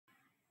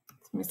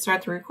Let me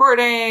start the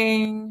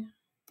recording.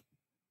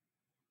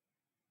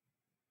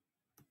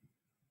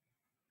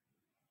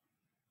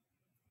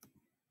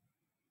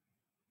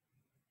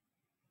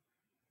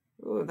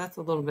 Ooh, that's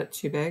a little bit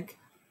too big.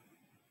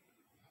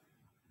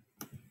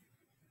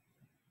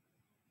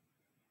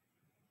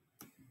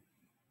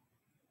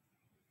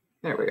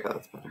 There we go,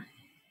 that's better.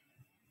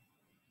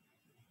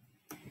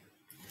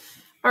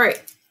 All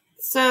right,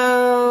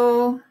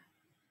 so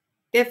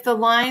if the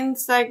line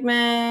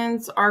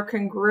segments are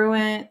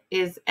congruent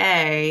is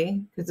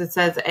A, because it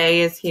says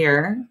A is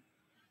here,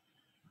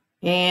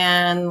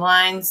 and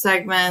line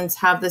segments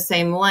have the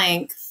same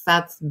length,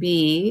 that's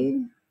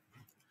B.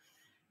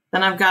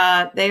 Then I've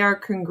got they are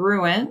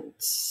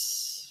congruent,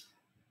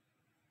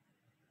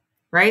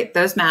 right?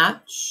 Those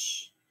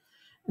match.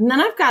 And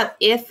then I've got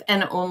if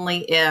and only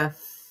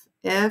if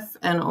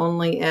and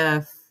only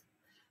if.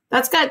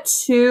 That's got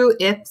two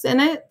ifs in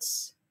it,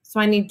 so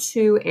I need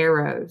two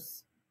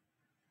arrows.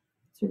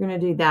 So we're going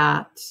to do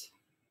that.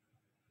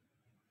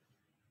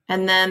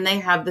 And then they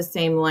have the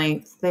same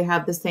length. They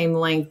have the same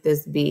length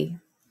as B.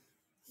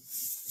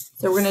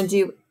 So we're going to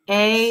do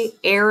A,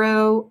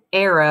 arrow,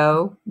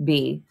 arrow,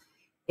 B.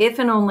 If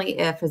and only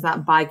if is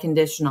that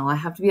biconditional. I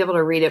have to be able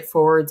to read it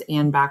forwards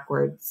and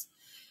backwards.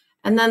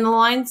 And then the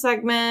line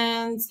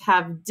segments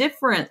have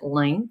different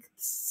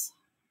lengths.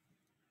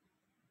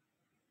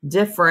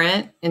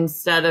 Different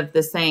instead of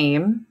the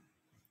same.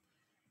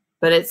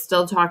 But it's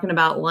still talking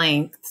about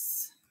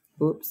lengths.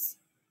 Oops.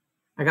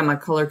 I got my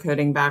color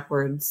coding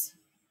backwards.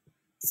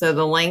 So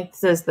the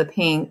length is the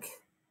pink,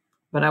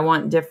 but I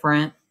want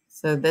different.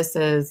 So this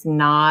is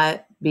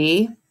not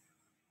B.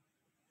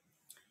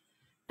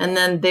 And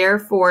then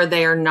therefore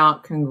they are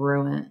not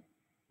congruent.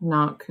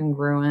 Not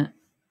congruent.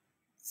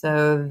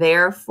 So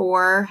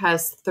therefore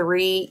has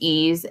three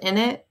E's in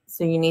it.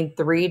 So you need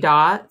three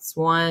dots.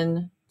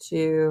 1,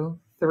 2,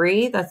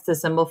 3. That's the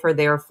symbol for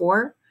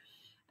therefore.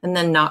 And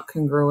then not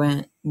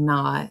congruent,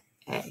 not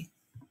A,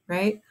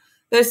 right?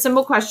 Those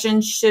symbol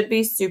questions should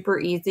be super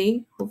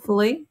easy,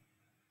 hopefully.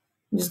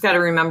 You just got to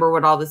remember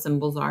what all the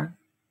symbols are.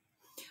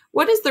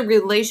 What is the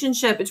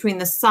relationship between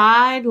the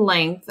side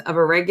length of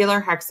a regular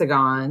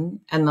hexagon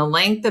and the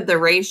length of the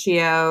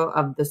ratio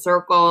of the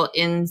circle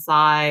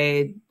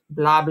inside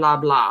blah, blah,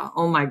 blah?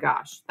 Oh my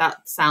gosh,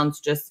 that sounds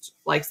just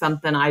like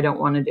something I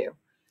don't want to do.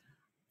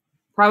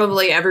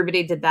 Probably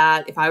everybody did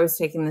that. If I was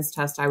taking this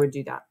test, I would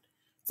do that.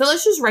 So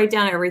let's just write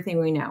down everything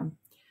we know.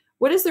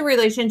 What is the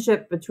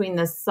relationship between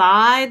the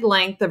side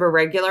length of a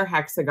regular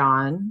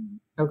hexagon?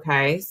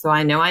 Okay, so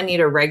I know I need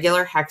a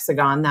regular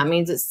hexagon. That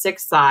means it's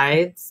 6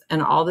 sides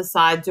and all the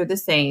sides are the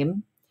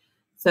same.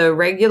 So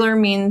regular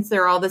means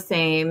they're all the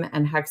same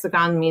and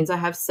hexagon means I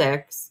have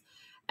 6.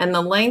 And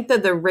the length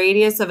of the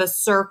radius of a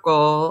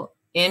circle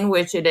in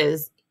which it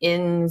is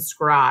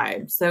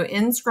inscribed. So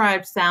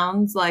inscribed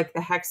sounds like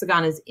the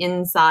hexagon is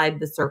inside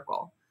the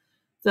circle.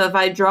 So if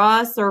I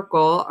draw a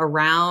circle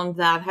around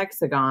that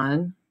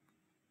hexagon,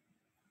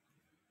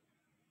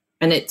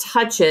 and it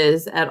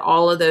touches at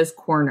all of those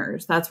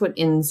corners. That's what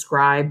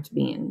inscribed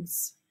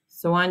means.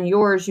 So on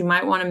yours, you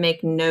might want to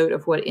make note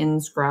of what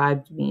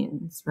inscribed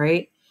means,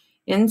 right?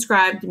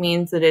 Inscribed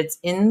means that it's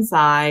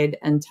inside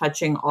and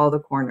touching all the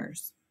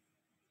corners.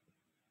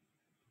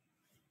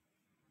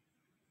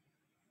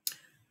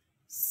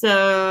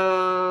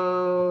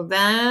 So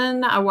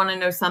then I want to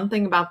know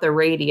something about the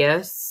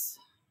radius.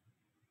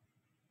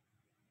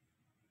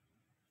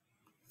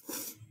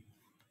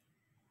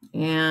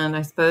 And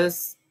I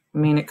suppose, I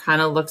mean, it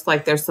kind of looks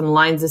like there's some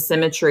lines of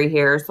symmetry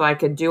here, so I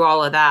could do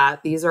all of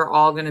that. These are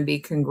all going to be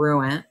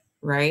congruent,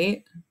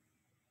 right?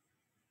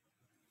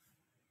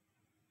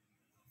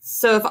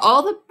 So if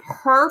all the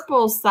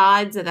purple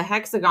sides of the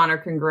hexagon are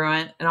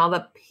congruent and all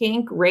the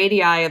pink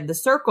radii of the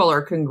circle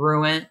are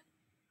congruent,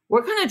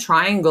 what kind of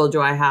triangle do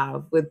I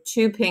have with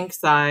 2 pink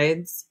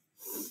sides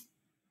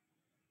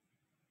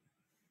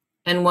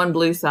and 1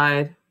 blue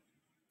side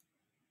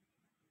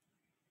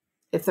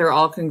if they're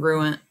all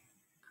congruent?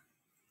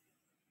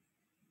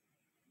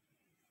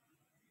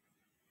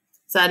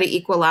 Is that an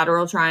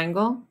equilateral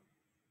triangle?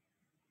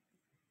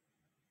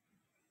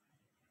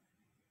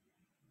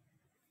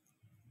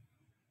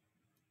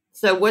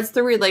 So what's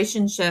the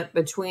relationship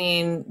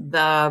between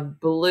the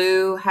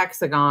blue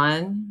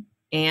hexagon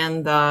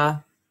and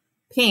the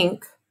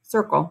pink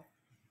circle?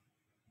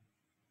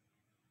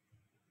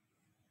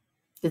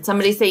 Did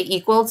somebody say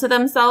equal to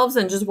themselves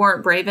and just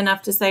weren't brave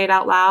enough to say it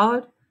out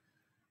loud?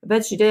 I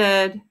bet you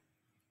did.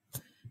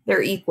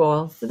 They're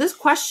equal. So this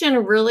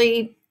question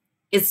really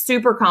is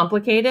super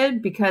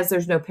complicated because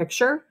there's no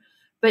picture.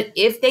 But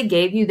if they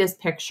gave you this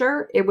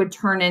picture, it would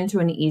turn into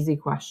an easy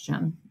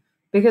question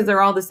because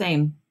they're all the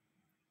same.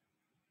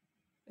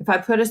 If I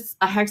put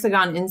a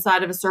hexagon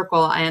inside of a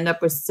circle, I end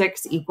up with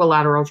 6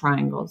 equilateral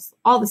triangles,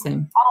 all the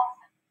same.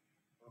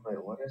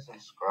 Wait, what does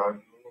inscribed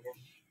mean again?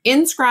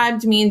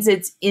 Inscribed means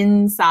it's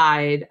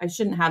inside. I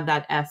shouldn't have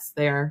that S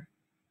there.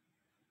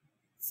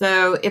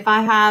 So if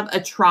I have a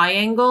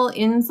triangle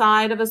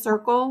inside of a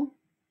circle,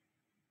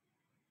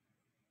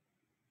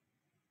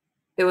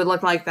 it would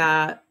look like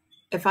that.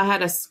 if I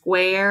had a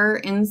square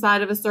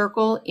inside of a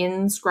circle,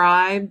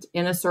 inscribed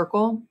in a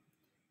circle,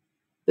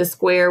 the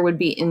square would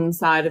be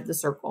inside of the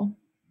circle.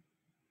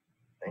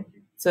 Thank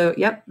you. So,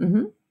 yep.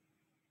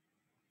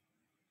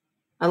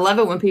 I love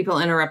it when people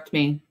interrupt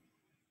me.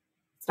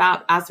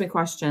 Stop, ask me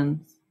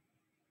questions.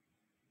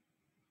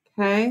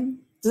 Okay.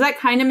 Does that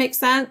kind of make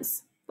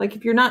sense? Like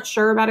if you're not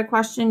sure about a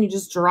question, you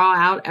just draw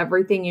out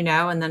everything you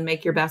know and then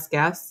make your best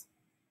guess.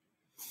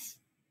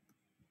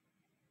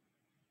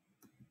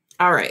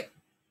 All right.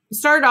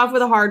 Started off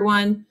with a hard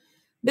one.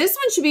 This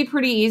one should be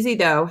pretty easy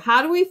though.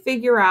 How do we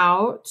figure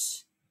out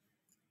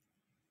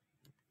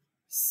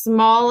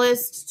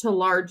smallest to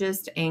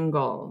largest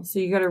angle? So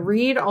you got to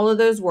read all of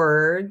those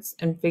words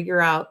and figure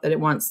out that it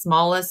wants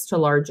smallest to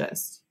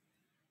largest.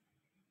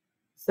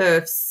 So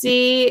if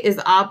C is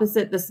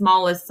opposite the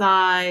smallest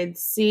side,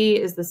 C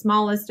is the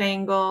smallest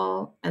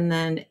angle, and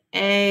then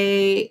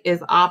A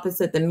is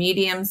opposite the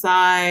medium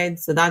side,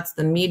 so that's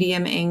the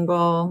medium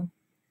angle.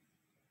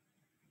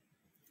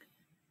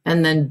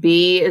 And then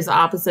B is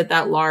opposite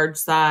that large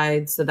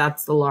side, so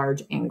that's the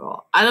large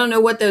angle. I don't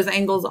know what those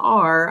angles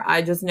are.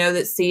 I just know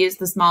that C is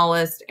the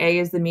smallest, A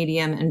is the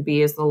medium, and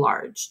B is the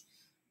large,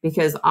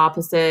 because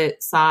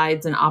opposite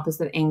sides and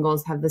opposite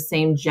angles have the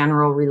same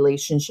general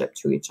relationship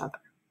to each other.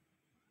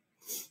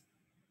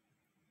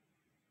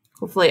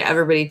 Hopefully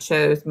everybody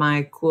chose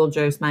my cool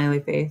Joe smiley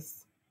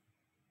face.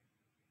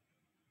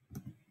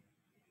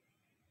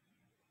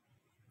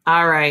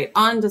 All right,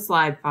 on to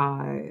slide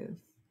 5.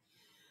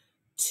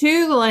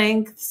 Two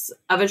lengths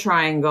of a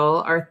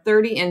triangle are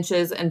 30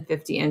 inches and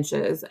 50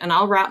 inches. And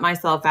I'll wrap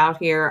myself out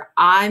here.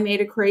 I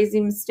made a crazy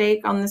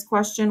mistake on this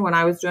question when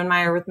I was doing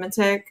my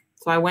arithmetic.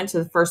 So I went to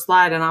the first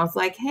slide and I was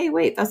like, hey,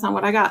 wait, that's not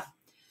what I got.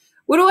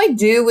 What do I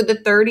do with the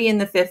 30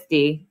 and the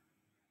 50?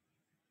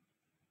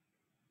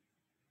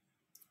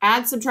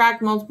 Add,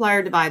 subtract, multiply,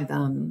 or divide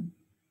them.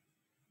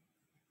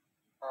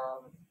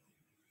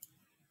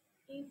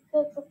 You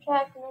could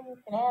subtract and then you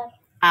could add.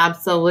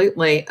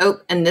 Absolutely. Oh,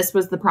 and this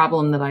was the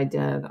problem that I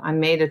did. I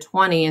made a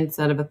 20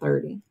 instead of a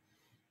 30.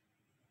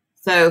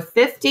 So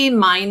 50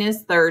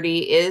 minus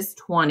 30 is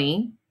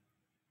 20,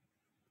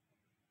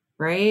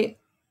 right?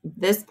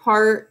 This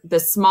part, the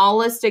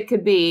smallest it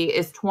could be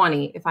is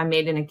 20 if I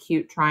made an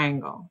acute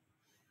triangle.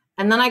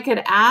 And then I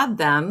could add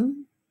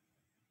them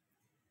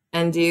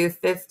and do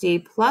 50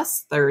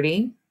 plus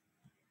 30.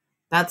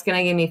 That's going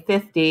to give me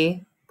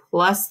 50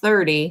 plus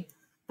 30.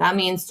 That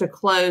means to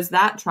close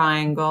that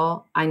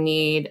triangle, I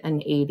need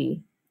an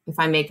 80 if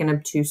I make an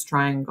obtuse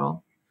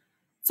triangle.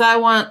 So I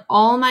want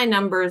all my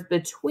numbers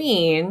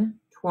between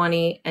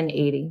 20 and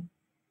 80.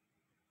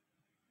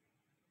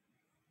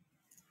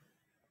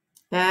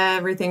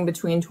 Everything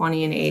between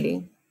 20 and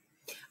 80,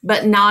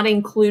 but not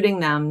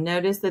including them.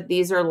 Notice that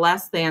these are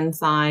less than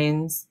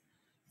signs,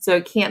 so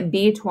it can't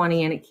be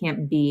 20 and it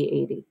can't be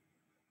 80.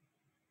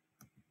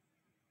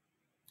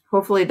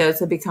 Hopefully those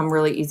have become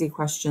really easy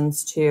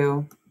questions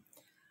too.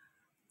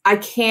 I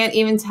can't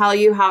even tell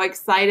you how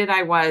excited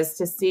I was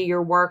to see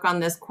your work on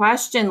this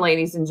question,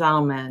 ladies and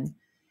gentlemen.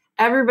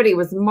 Everybody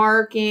was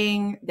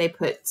marking. They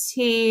put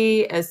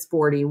T as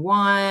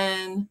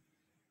 41.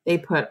 They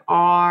put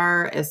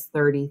R as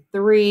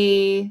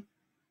 33.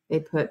 They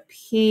put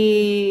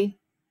P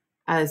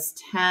as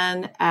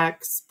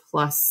 10x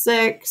plus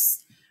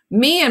 6.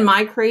 Me and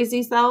my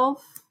crazy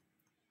self,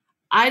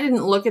 I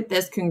didn't look at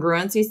this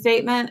congruency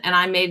statement and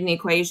I made an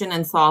equation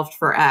and solved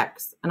for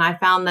x. And I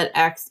found that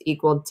x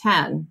equaled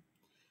 10.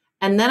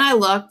 And then I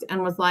looked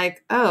and was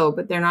like, oh,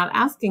 but they're not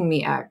asking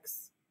me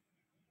x.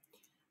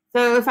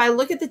 So if I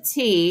look at the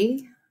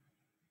T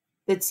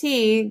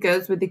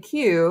goes with the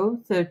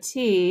Q. So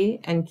T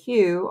and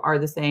Q are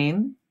the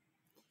same.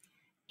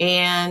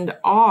 And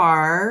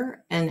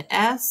R and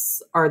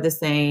S are the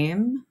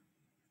same.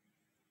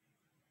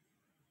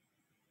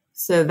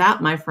 So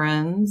that, my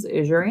friends,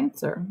 is your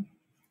answer.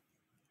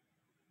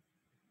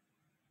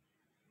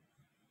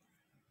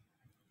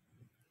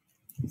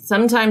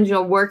 Sometimes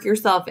you'll work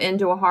yourself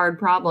into a hard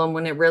problem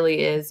when it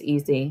really is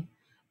easy.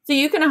 So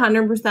you can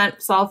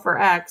 100% solve for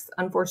X.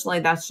 Unfortunately,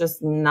 that's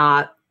just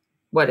not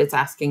what it's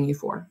asking you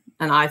for.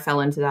 And I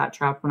fell into that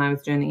trap when I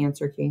was doing the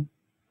answer key.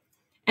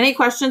 Any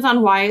questions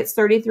on why it's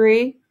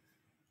 33?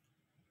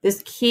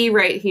 This key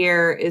right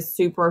here is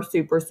super,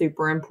 super,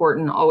 super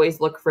important. Always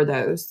look for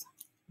those.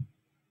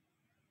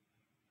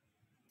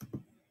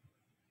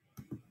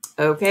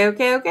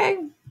 Okay.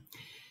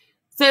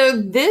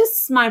 So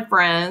this, my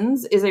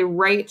friends, is a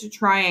right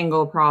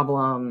triangle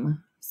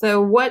problem. So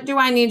what do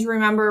I need to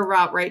remember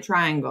about right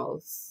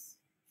triangles?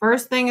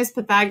 First thing is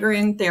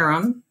Pythagorean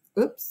theorem.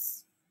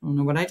 Oops, I don't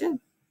know what I did.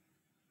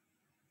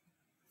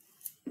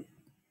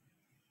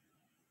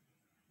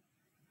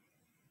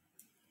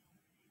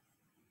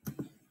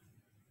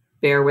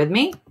 Bear with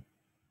me.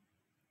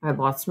 I've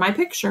lost my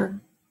picture.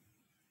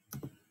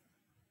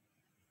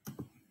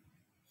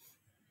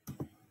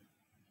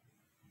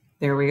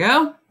 There we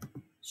go.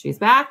 She's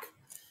back.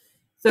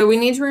 So we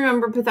need to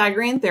remember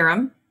Pythagorean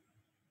theorem.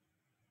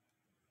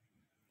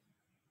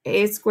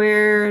 a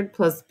squared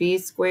plus b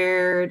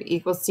squared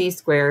equals c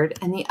squared.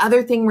 And the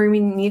other thing we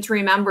need to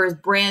remember is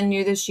brand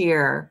new this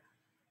year.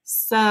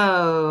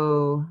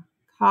 So,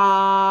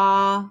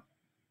 ka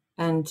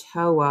and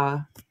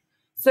toa.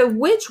 So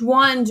which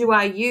one do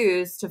I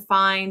use to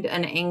find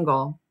an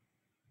angle?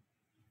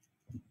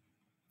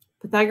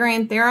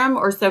 Pythagorean theorem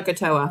or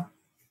SOHCAHTOA?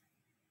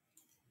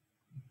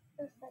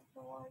 The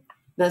second one.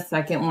 The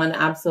second one,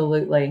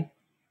 absolutely.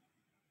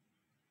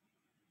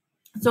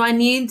 So I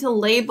need to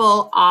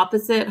label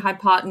opposite,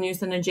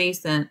 hypotenuse, and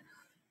adjacent.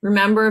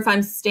 Remember, if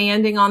I'm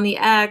standing on the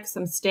x,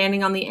 I'm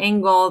standing on the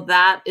angle,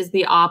 that is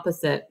the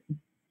opposite.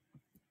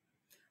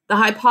 The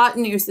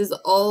hypotenuse is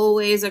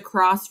always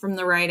across from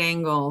the right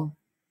angle.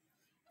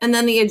 And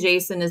then the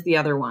adjacent is the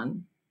other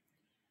one.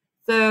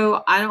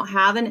 So I don't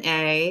have an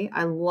A.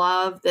 I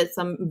love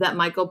that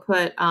Michael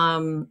put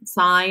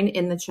sine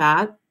in the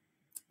chat.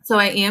 So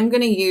I am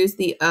going to use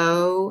the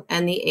O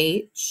and the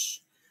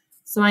H.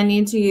 So I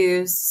need to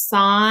use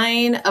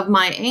sine of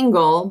my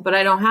angle, but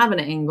I don't have an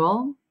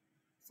angle.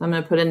 So I'm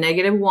going to put a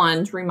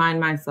 -1 to remind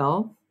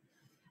myself.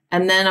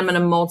 And then I'm going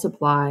to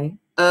multiply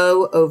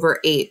O over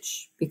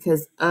H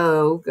because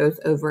O goes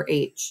over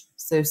H.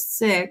 So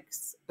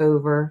 6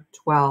 over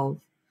 12.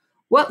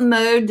 What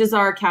mode does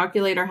our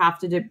calculator have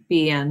to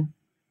be in?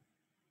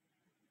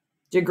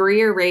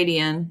 Degree or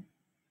radian?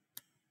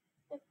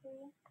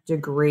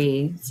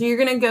 Degree. So you're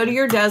going to go to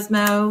your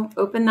Desmo,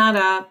 open that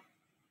up,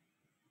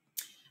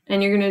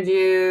 and you're going to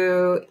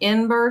do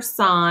inverse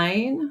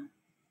sine,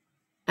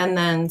 and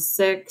then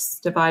 6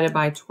 divided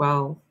by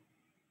 12.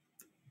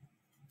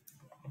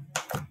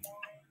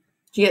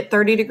 Do you get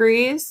 30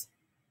 degrees?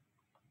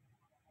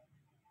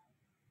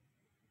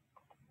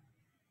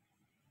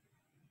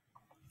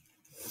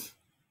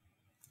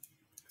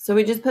 So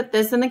we just put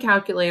this in the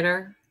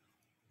calculator.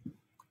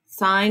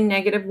 Sine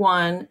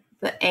 -1.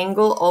 The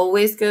angle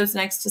always goes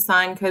next to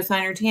sine,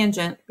 cosine, or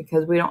tangent.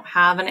 Because we don't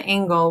have an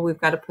angle, we've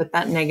got to put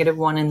that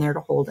 -1 in there to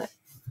hold it.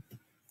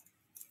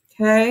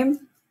 Okay.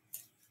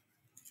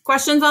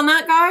 Questions on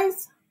that,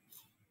 guys?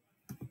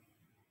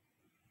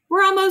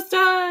 We're almost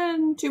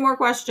done. 2 more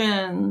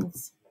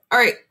questions. All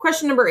right,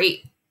 question number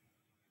 8.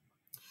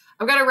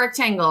 I've got a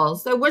rectangle.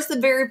 So what's the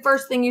very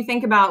first thing you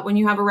think about when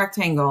you have a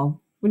rectangle?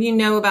 What do you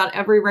know about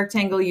every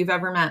rectangle you've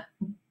ever met?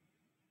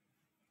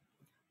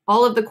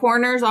 All of the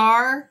corners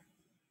are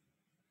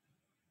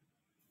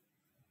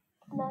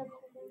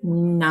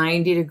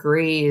 90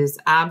 degrees.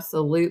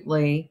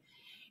 Absolutely.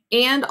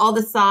 And all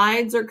the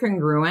sides are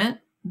congruent.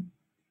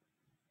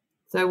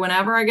 So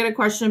whenever I get a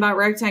question about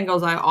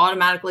rectangles, I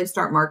automatically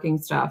start marking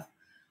stuff.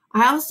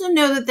 I also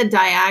know that the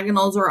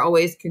diagonals are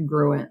always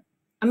congruent.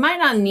 I might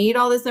not need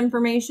all this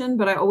information,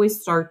 but I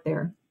always start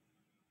there.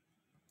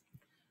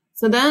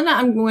 So then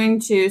I'm going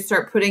to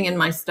start putting in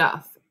my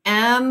stuff.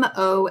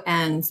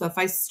 M-O-N. So if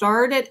I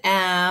start at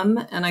M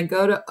and I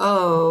go to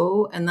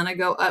O and then I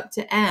go up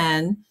to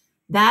N,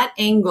 that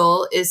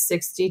angle is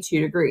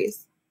 62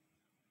 degrees.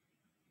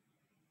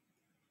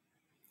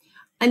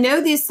 I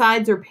know these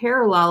sides are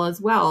parallel as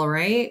well,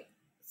 right?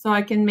 So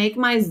I can make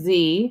my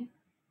Z.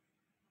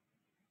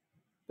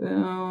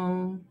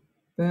 Boom,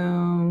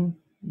 boom,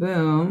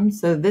 boom.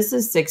 So this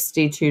is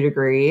 62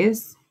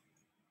 degrees.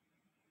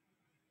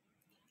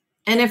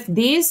 And if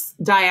these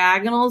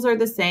diagonals are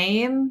the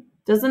same,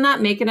 doesn't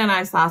that make it an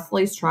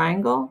isosceles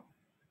triangle?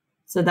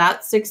 So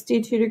that's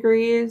 62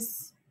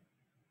 degrees,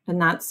 and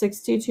that's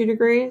 62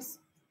 degrees.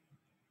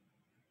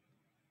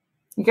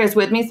 You guys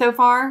with me so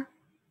far?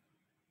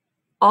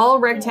 All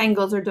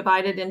rectangles are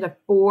divided into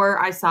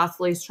 4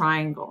 isosceles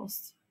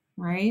triangles,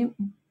 right?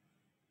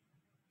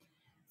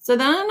 So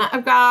then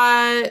I've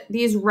got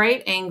these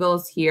right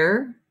angles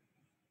here.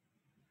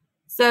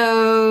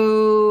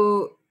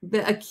 So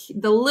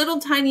the little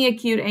tiny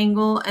acute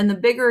angle and the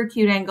bigger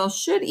acute angle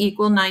should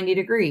equal 90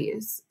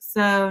 degrees.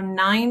 So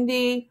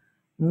 90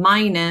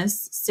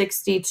 minus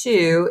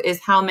 62 is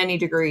how many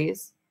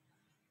degrees?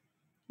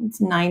 It's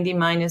 90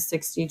 minus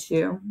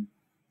 62.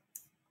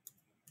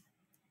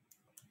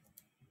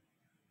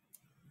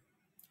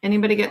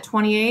 Anybody get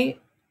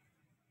 28?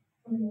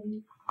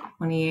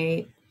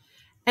 28.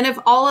 And if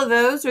all of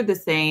those are the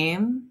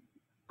same,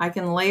 I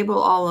can label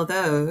all of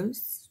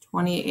those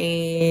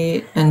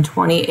 28 and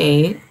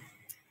 28,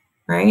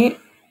 right?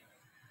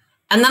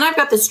 And then I've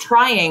got this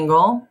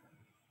triangle.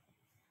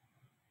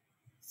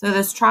 So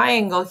this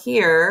triangle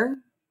here,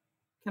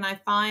 can I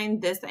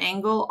find this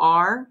angle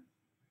R?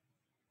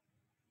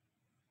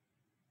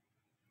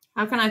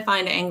 How can I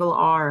find angle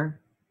R?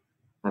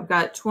 I've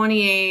got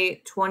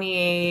 28,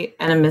 28,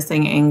 and a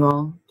missing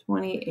angle.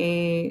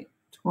 28,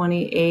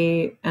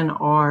 28, and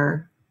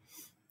R.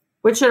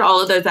 What should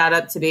all of those add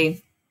up to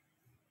be?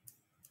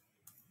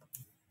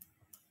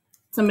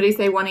 Somebody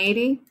say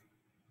 180?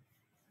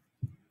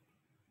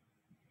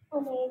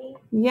 180.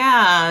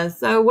 Yeah,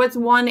 so what's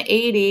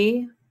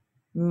 180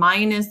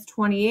 minus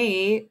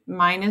 28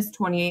 minus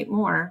 28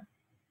 more?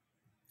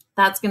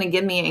 That's going to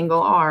give me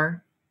angle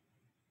R.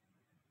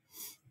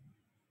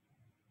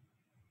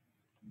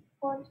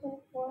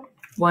 124.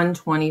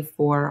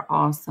 124,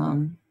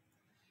 awesome.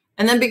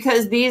 And then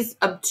because these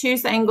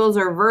obtuse angles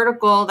are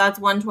vertical, that's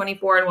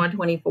 124 and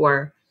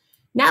 124.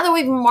 Now that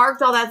we've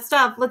marked all that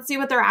stuff, let's see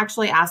what they're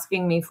actually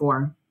asking me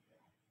for.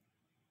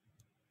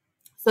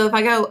 So if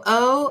I go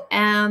O,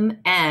 M,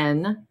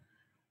 N,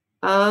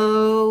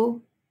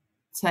 O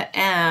to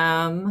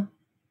M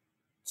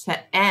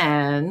to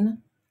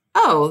N,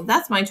 oh,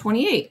 that's my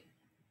 28.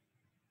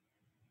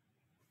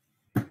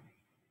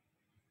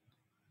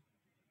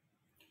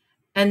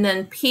 And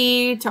then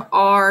P to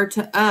R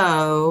to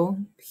O,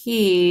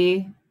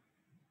 P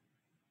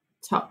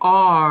to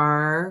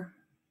R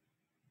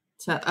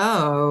to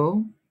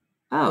O,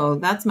 oh,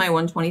 that's my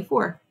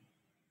 124.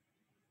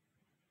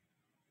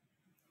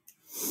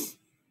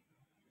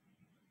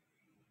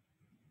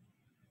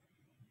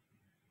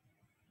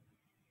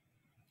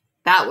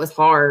 That was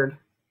hard.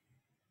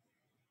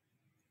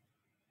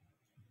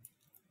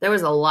 There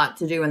was a lot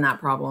to do in that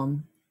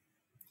problem.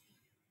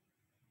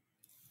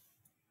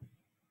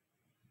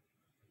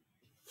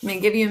 I'm going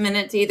to give you a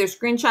minute to either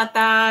screenshot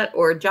that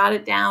or jot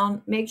it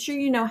down. Make sure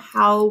you know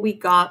how we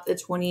got the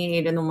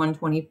 28 and the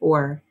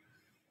 124.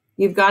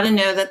 You've got to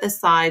know that the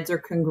sides are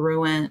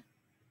congruent.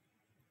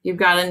 You've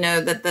got to know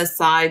that the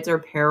sides are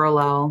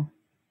parallel.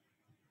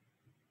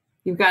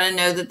 You've got to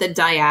know that the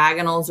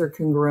diagonals are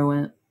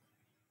congruent.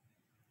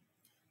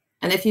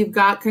 And if you've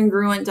got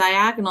congruent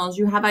diagonals,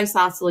 you have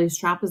isosceles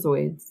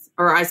trapezoids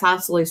or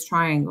isosceles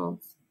triangles.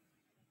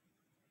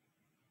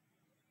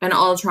 And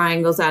all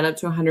triangles add up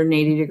to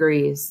 180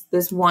 degrees.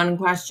 This one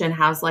question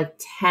has like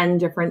 10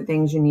 different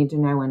things you need to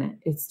know in it.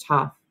 It's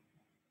tough.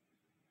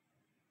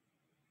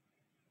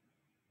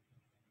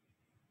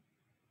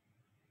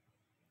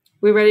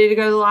 We ready to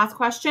go to the last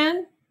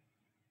question?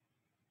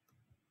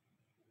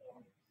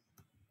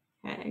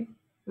 Okay.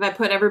 If I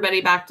put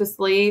everybody back to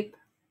sleep,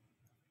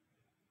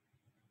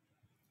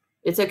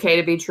 it's okay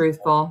to be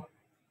truthful.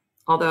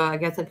 Although I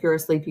guess if you're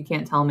asleep, you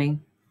can't tell me.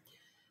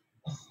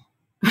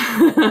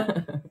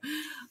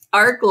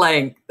 Arc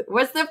length.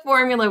 What's the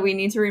formula we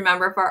need to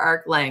remember for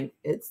arc length?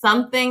 It's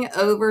something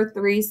over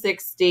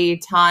 360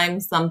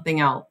 times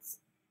something else.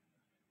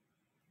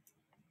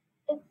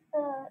 It's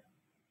the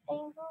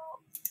angle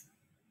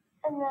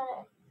and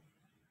then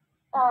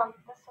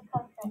the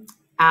circumference.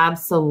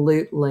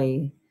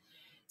 Absolutely.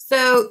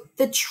 So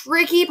the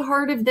tricky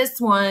part of this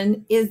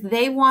one is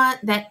they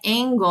want the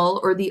angle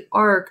or the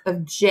arc of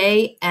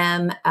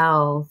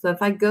JML. So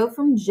if I go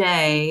from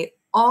J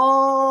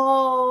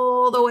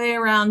all the way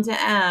around to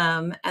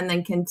M and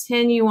then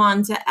continue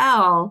on to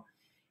L,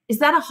 is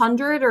that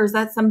 100 or is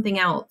that something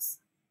else?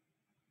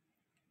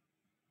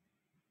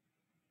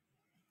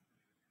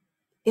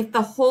 If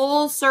the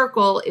whole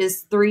circle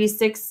is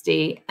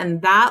 360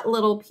 and that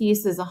little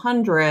piece is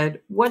 100,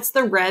 what's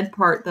the red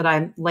part that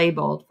I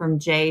labeled from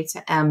J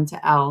to M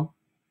to L?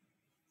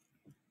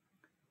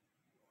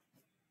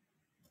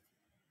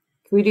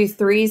 Can we do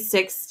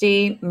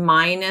 360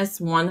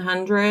 minus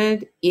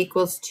 100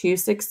 equals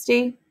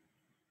 260?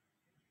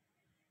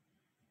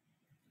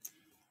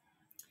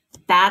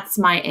 That's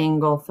my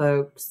angle,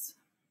 folks.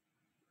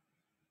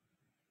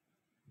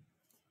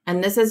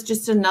 And this is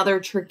just another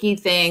tricky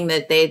thing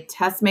that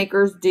test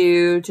makers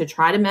do to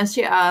try to mess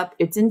you up.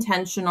 It's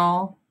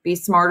intentional. Be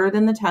smarter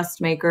than the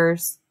test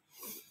makers.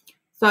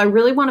 So I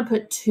really want to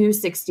put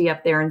 260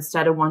 up there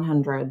instead of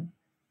 100.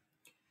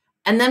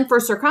 And then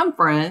for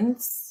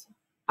circumference,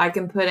 I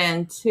can put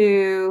in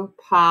 2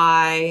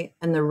 pi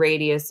and the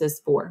radius is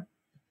 4.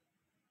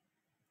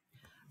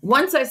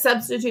 Once I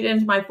substitute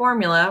into my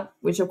formula,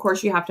 which of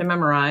course you have to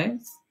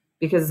memorize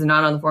because it's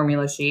not on the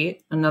formula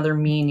sheet, another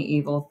mean,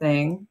 evil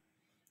thing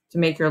to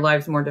make your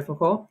lives more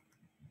difficult,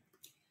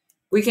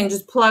 we can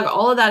just plug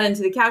all of that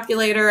into the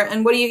calculator.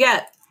 And what do you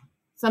get?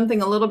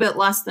 Something a little bit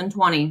less than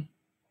 20.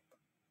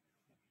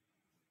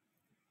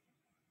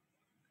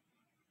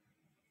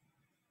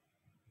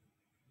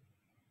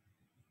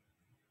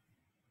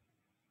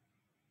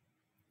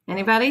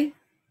 Anybody?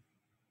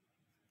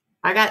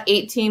 I got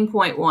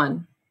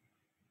 18.1.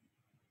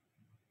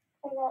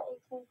 I got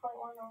 18.1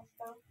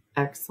 also.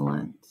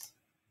 Excellent.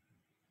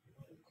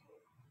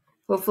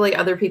 Hopefully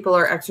other people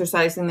are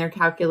exercising their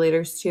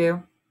calculators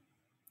too.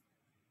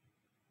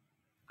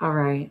 All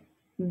right.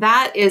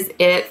 That is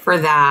it for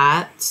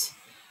that.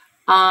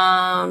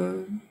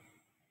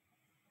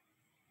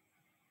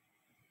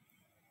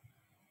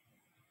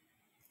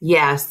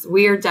 Yes,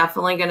 we are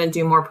definitely going to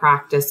do more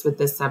practice with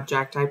this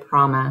subject, I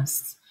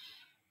promise.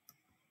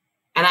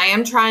 And I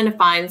am trying to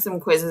find some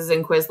quizzes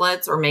and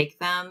Quizlets or make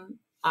them.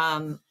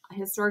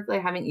 Historically,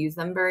 I haven't used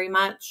them very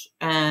much,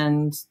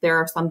 and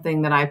they're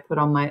something that I put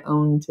on my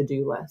own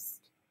to-do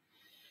list.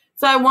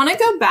 So I want to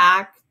go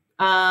back.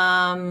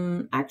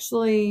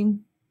 Actually,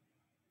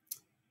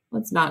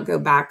 let's not go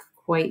back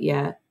quite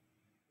yet.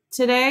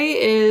 Today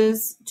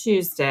is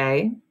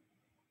Tuesday.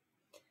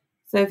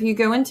 So if you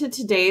go into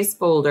today's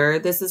folder,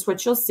 this is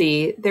what you'll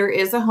see. There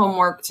is a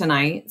homework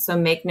tonight, so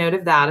make note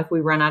of that if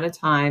we run out of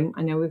time.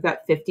 I know we've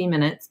got 50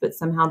 minutes, but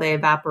somehow they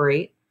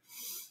evaporate.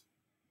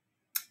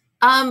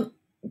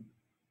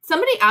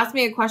 somebody asked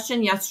me a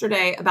question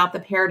yesterday about the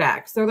Pear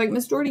Decks. They're like,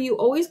 Miss Doherty, you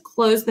always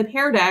close the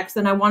Pear Decks,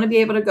 and I want to be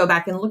able to go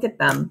back and look at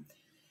them.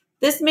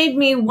 This made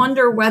me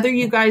wonder whether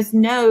you guys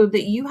know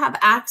that you have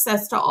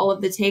access to all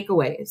of the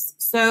takeaways.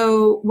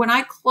 So when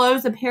I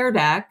close a Pear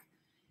Deck,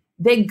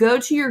 they go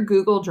to your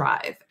Google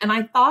Drive. And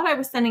I thought I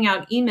was sending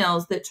out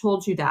emails that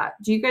told you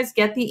that. Do you guys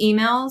get the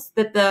emails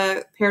that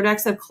the Pear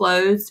Decks have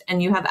closed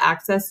and you have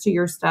access to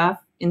your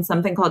stuff in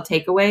something called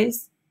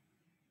takeaways?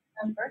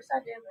 At first I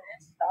did, but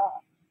it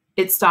stopped.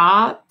 It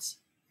stopped?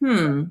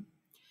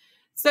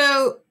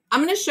 So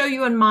I'm going to show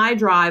you in my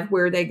drive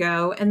where they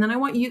go. And then I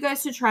want you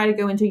guys to try to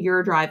go into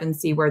your drive and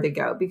see where they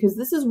go. Because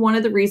this is one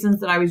of the reasons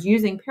that I was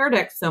using Pear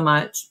Deck so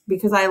much,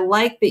 because I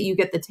like that you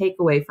get the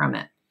takeaway from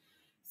it.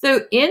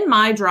 So in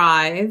my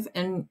drive,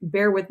 and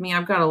bear with me,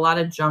 I've got a lot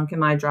of junk in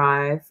my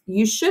drive.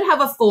 You should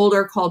have a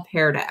folder called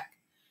Pear Deck.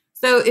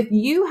 So if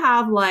you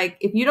have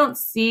if you don't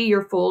see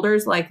your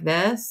folders like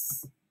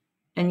this,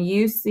 and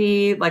you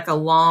see like a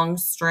long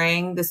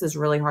string, this is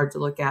really hard to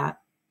look at.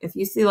 If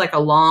you see like a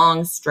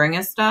long string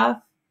of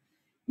stuff,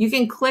 you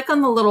can click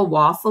on the little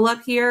waffle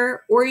up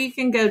here, or you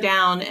can go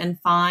down and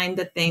find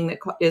the thing that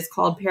is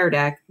called Pear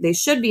Deck. They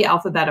should be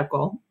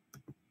alphabetical.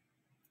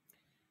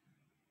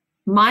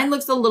 Mine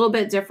looks a little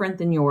bit different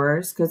than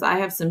yours because I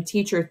have some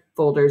teacher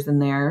folders in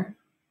there.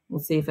 We'll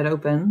see if it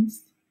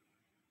opens.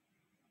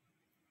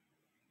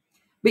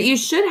 But you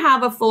should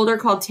have a folder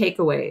called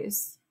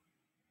Takeaways.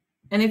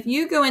 And if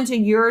you go into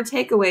your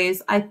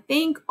takeaways, I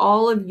think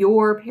all of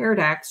your Pear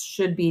Decks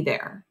should be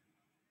there.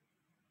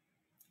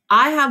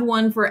 I have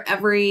one for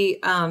every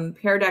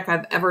Pear Deck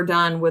I've ever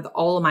done with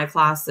all of my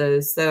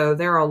classes. So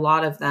there are a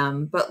lot of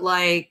them. But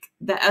like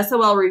the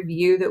SOL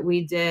review that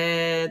we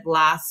did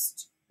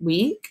last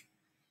week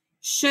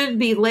should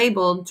be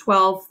labeled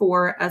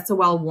 12-4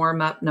 SOL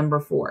warm-up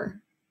number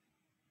 4.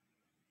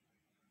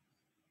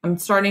 I'm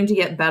starting to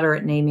get better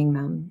at naming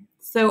them.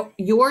 So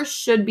yours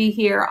should be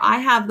here. I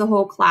have the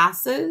whole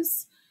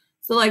classes.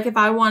 So like if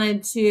I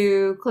wanted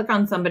to click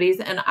on somebody's,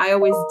 and I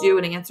always do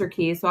an answer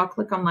key, so I'll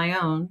click on my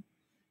own.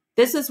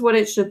 This is what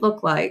it should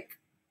look like.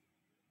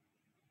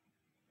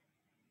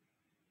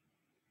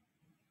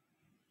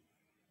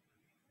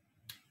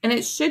 And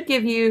it should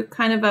give you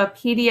kind of a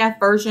PDF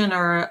version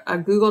or a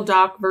Google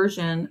Doc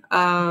version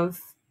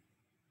of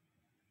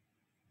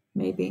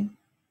maybe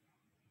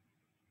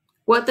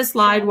what the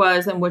slide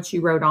was and what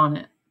you wrote on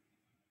it.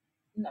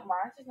 No,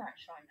 mine's is not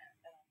showing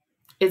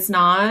that. It's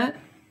not?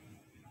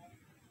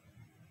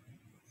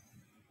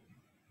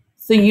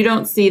 So you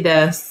don't see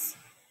this.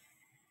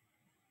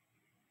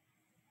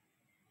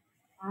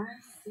 I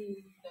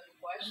see the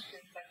questions,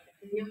 like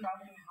the video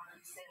document, how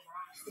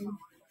you say.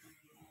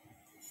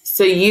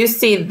 So you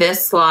see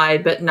this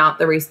slide, but not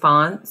the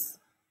response.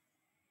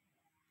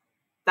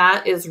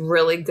 That is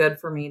really good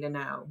for me to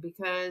know,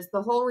 because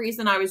the whole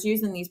reason I was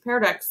using these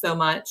Pear Decks so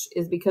much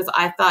is because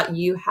I thought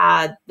you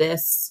had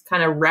this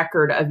kind of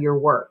record of your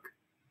work.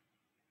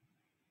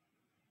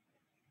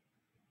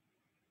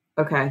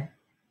 Okay.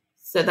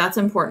 So that's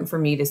important for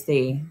me to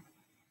see.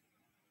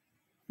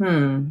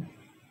 I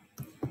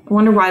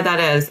wonder why that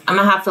is. I'm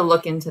going to have to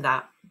look into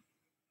that.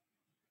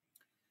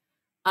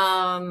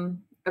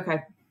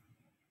 Okay.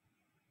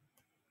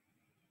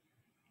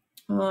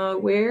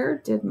 Where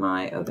did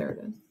my, oh, there it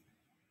is.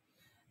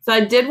 So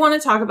I did want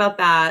to talk about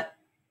that.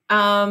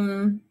 Let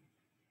me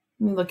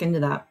look into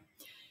that.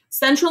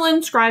 Central and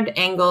inscribed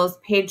angles,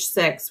 page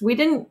 6. We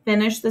didn't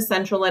finish the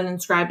central and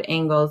inscribed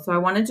angles, so I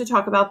wanted to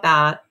talk about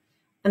that.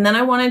 And then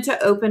I wanted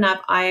to open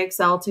up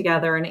IXL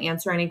together and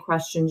answer any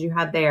questions you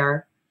had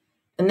there.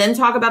 And then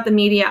talk about the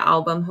media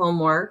album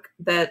homework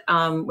that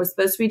was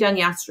supposed to be done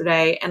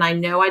yesterday. And I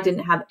know I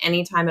didn't have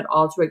any time at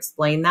all to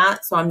explain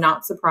that, so I'm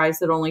not surprised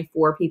that only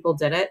 4 people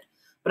did it.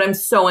 But I'm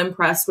so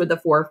impressed with the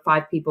 4 or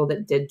 5 people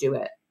that did do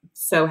it.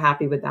 So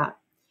happy with that.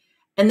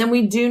 And then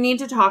we do need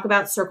to talk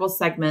about circle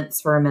segments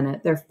for a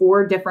minute. There are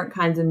 4 different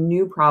kinds of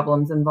new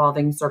problems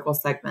involving circle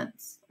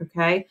segments.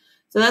 Okay.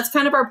 So that's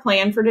kind of our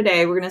plan for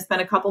today. We're going to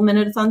spend a couple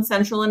minutes on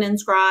central and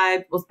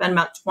inscribed. We'll spend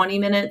about 20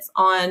 minutes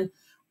on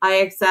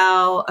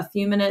IXL, a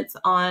few minutes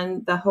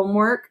on the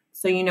homework.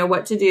 So you know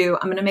what to do.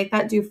 I'm going to make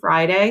that due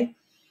Friday.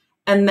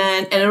 And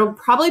it'll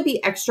probably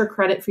be extra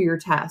credit for your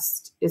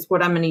test is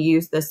what I'm going to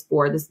use this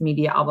for, this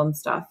media album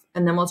stuff.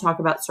 And then we'll talk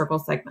about circle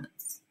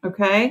segments.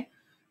 Okay.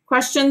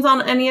 Questions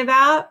on any of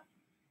that?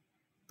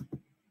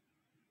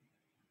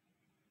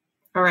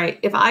 All right.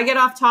 If I get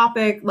off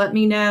topic, let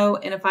me know.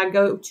 And if I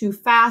go too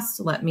fast,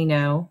 let me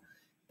know.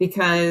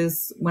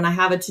 Because when I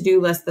have a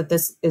to-do list that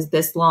this is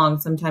this long,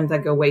 sometimes I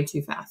go way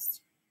too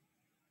fast.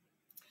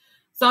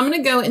 So I'm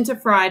going to go into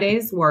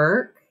Friday's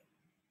work.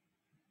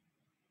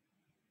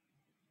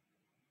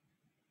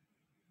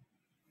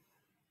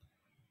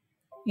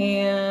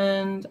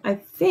 And I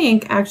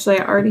think actually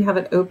I already have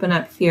it open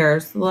up here.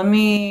 So let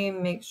me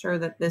make sure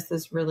that this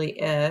is really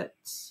it.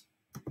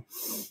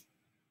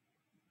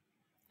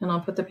 And I'll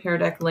put the Pear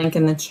Deck link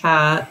in the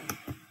chat.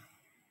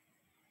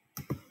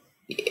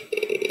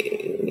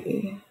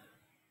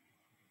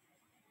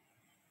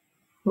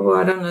 Oh,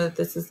 I don't know that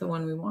this is the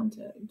one we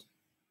wanted.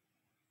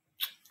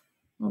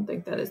 don't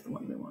think that is the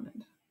one we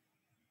wanted.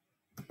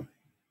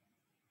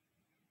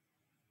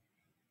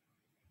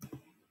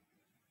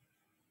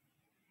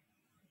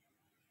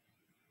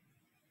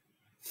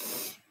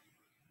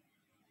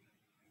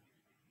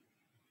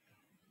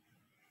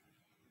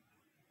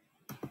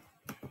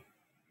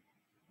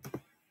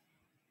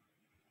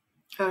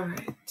 All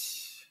right.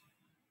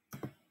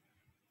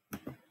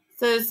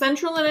 So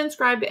central and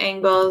inscribed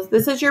angles.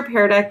 This is your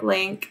Pear Deck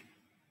link.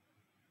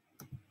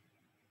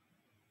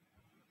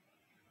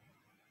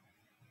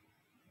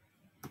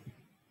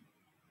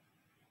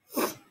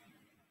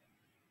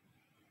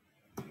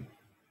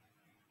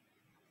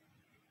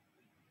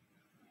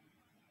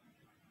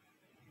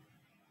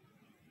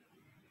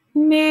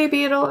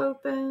 Maybe it'll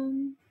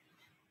open.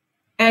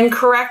 And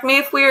correct me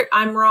if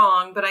I'm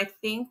wrong, but I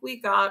think we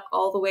got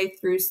all the way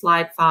through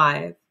slide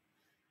 5.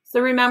 So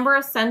remember,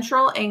 a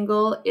central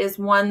angle is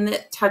one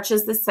that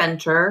touches the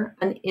center.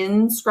 An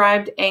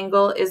inscribed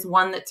angle is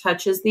one that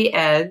touches the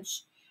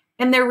edge.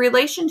 And their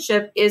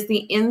relationship is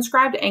the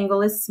inscribed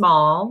angle is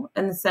small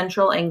and the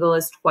central angle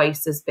is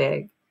twice as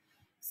big.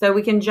 So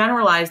we can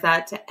generalize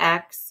that to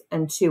x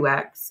and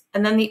 2x.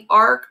 And then the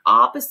arc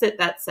opposite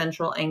that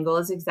central angle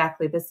is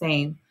exactly the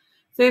same.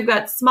 So we've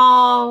got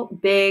small,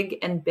 big,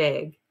 and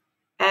big.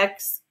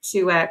 X,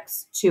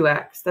 2x,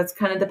 2x. That's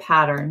kind of the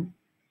pattern.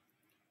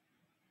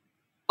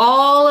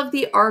 All of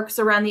the arcs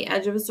around the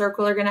edge of a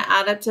circle are going to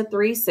add up to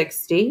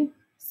 360.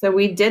 So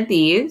we did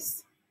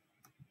these.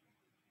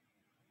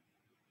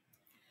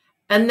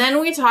 And then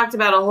we talked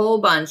about a whole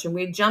bunch and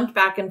we jumped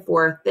back and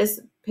forth. This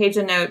page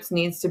of notes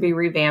needs to be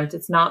revamped.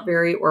 It's not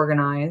very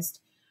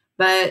organized.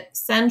 But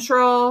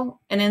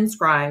central and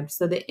inscribed.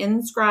 So the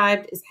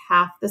inscribed is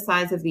half the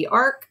size of the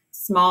arc,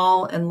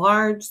 small and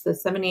large. So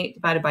 78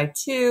 divided by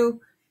 2.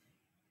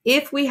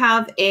 If we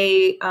have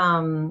a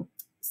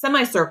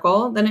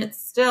semicircle, then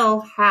it's still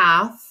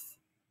half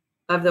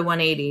of the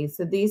 180.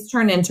 So these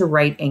turn into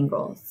right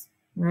angles,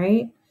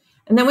 right?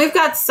 And then we've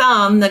got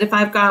some that if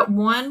I've got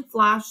one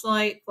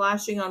flashlight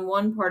flashing on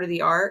one part of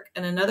the arc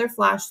and another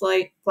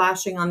flashlight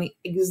flashing on the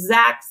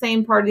exact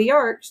same part of the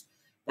arc,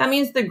 that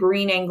means the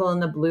green angle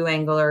and the blue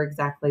angle are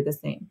exactly the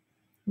same,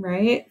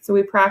 right? So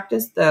we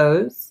practiced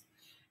those.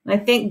 And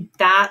I think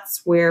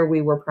that's where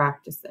we were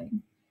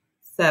practicing.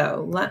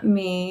 So let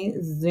me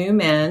zoom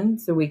in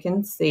so we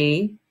can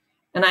see.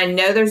 And I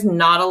know there's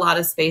not a lot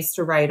of space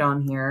to write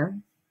on here.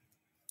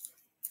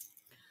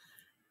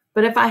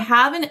 But if I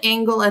have an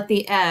angle at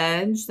the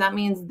edge, that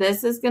means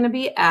this is going to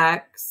be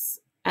x,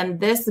 and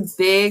this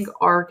big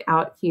arc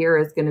out here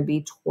is going to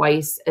be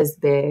twice as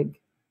big,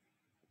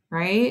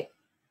 right?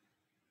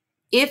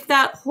 If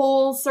that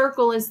whole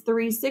circle is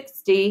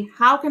 360,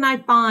 how can I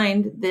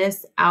find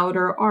this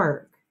outer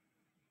arc?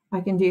 I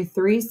can do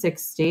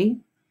 360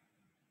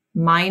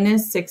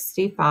 minus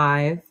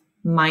 65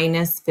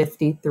 minus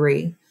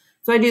 53.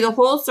 So I do the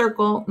whole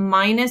circle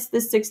minus the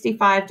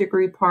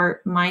 65-degree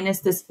part minus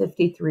this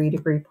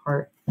 53-degree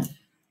part.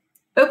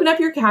 Open up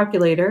your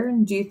calculator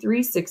and do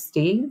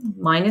 360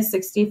 minus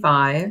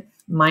 65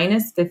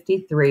 minus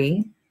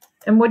 53.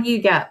 And what do you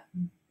get?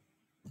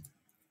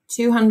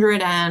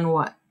 200 and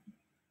what?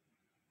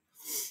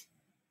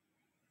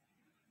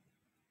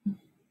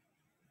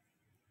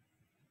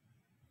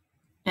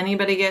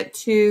 Anybody get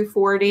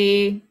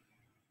 240?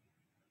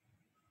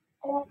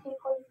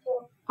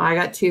 I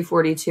got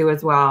 242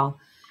 as well.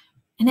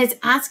 And it's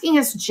asking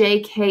us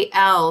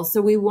JKL.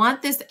 So we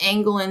want this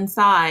angle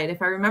inside.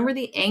 If I remember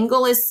the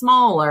angle is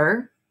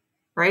smaller,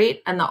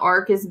 right? And the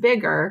arc is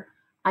bigger,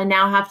 I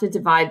now have to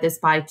divide this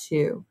by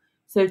 2.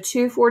 So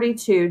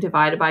 242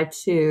 divided by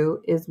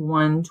 2 is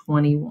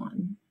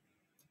 121.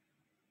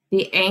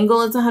 The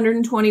angle is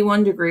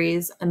 121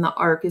 degrees and the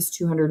arc is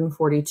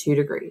 242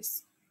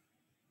 degrees.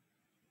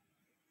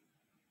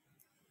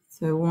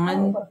 So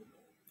one,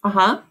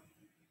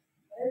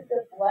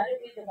 Why did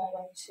we divide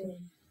by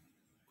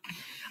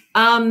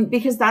 2?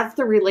 Because that's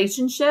the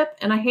relationship,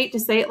 and I hate to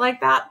say it like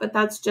that, but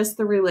that's just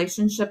the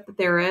relationship that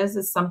there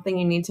is something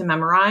you need to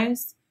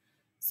memorize.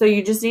 So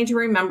you just need to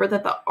remember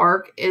that the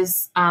arc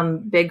is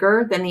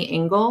bigger than the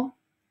angle.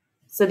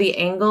 So the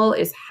angle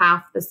is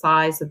half the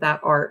size of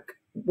that arc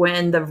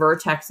when the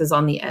vertex is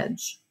on the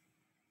edge.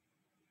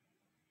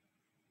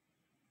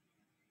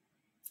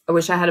 I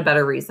wish I had a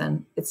better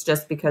reason. It's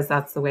just because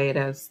that's the way it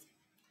is.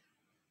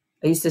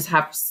 I used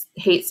to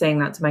hate saying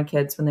that to my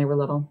kids when they were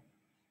little.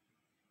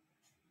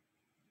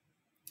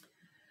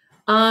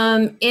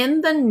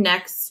 In the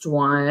next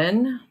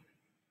one,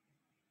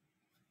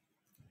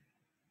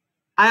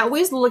 I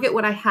always look at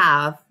what I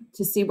have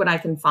to see what I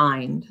can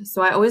find.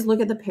 So I always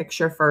look at the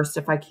picture first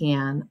if I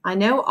can. I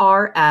know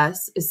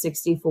RS is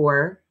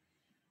 64,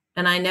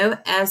 and I know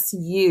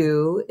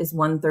SU is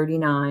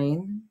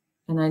 139,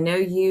 and I know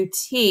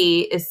UT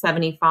is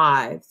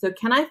 75. So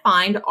can I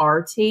find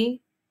RT?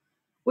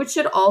 What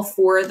should all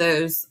 4 of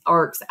those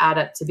arcs add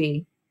up to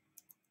be?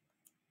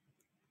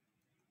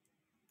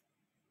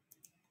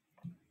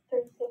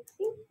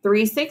 360.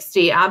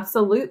 360,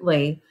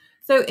 absolutely.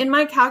 So in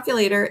my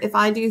calculator, if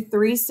I do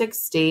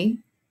 360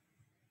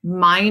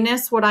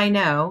 minus what I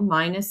know,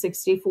 minus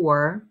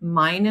 64,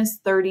 minus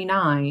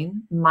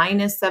 39,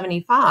 minus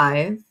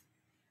 75,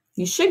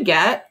 you should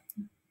get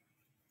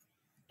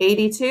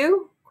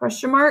 82?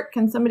 Question mark.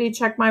 Can somebody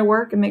check my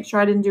work and make sure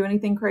I didn't do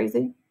anything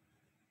crazy?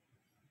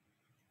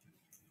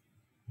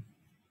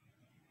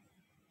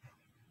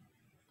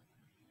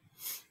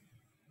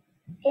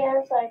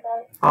 Yes, I got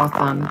it.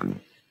 Awesome.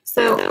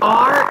 So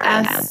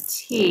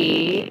RST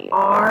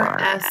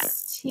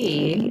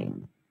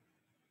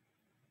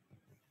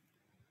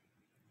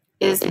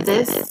is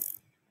this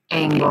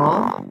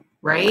angle,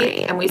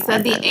 right? And we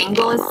said the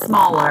angle is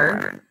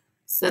smaller,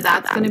 so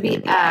that's going to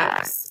be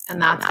x,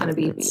 and that's going to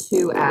be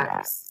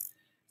 2x.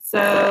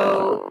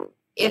 So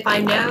if I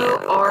know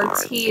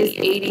RT is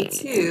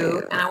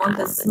 82, and I want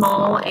the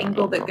small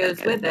angle that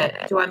goes with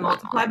it, do I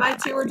multiply by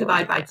 2 or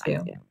divide by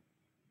 2?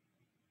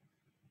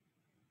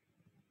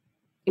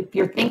 If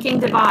you're thinking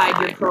divide,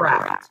 you're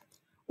correct.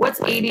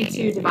 What's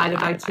 82 divided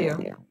by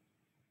 2?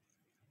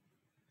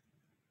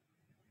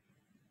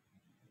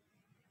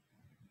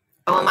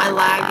 Oh, am I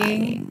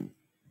lagging?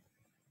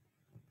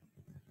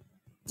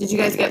 Did you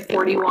guys get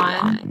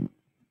 41?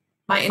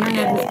 My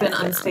internet has been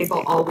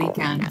unstable all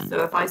weekend,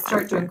 so if I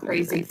start doing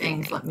crazy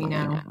things, let me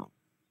know.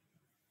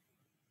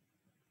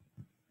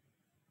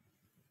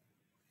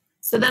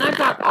 So then I've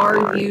got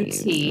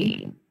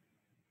RUT.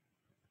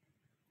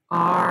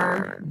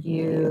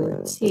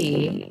 RUT.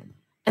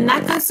 And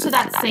that goes to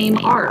that same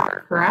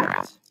arc,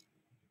 correct?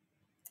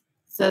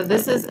 So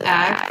this is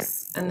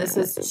x, and this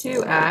is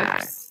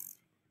 2x.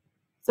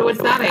 So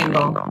what's that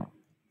angle?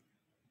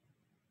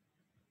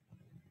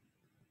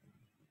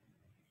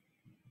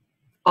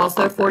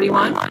 Also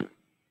 41?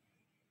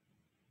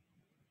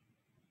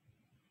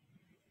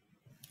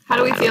 How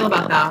do we feel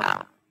about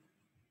that?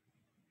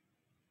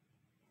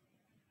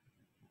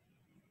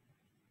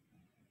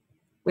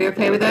 We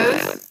okay with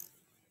those?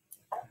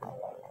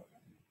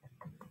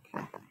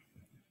 Okay.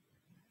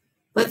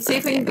 Let's see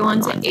if we can go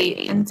on to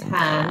 8 and 10,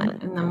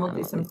 and then we'll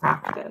do some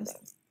practice.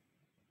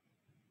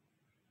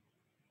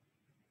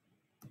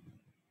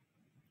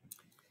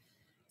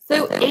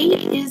 So 8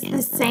 is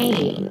the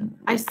same.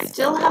 I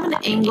still have an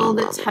angle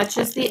that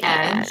touches the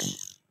edge,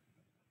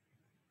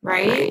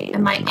 right?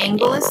 And my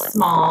angle is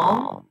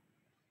small,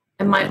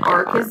 and my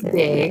arc is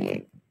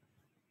big.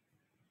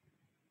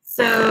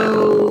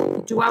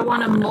 So do I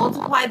want to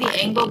multiply the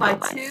angle by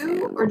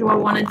 2, or do I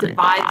want to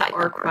divide the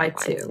arc by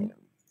 2?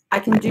 I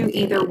can do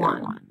either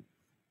one.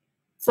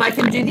 So I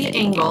can do the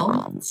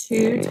angle.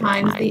 2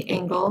 times the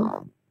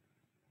angle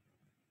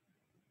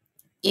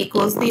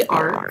equals the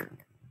arc.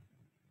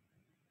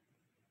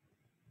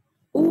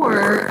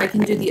 Or I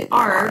can do the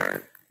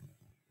arc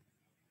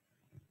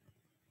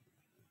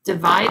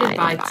divided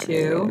by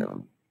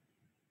 2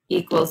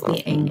 equals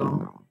the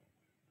angle,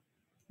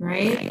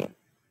 right?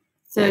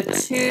 So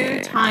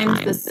 2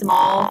 times the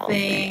small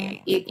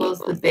thing equals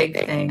the big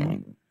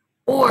thing.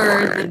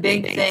 Or the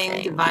big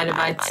thing divided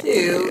by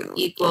 2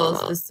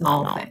 equals the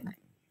small thing.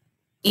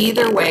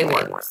 Either way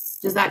works.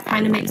 Does that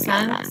kind of make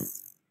sense?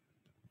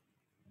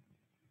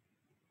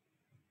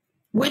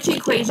 Which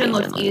equation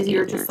looks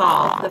easier to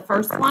solve, the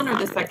first one or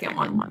the second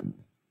one?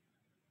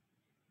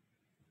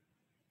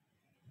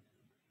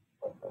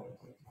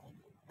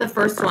 The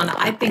first one,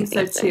 I think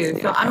so too.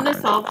 So I'm going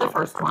to solve the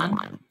first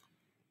one.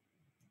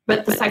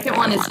 But the second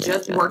one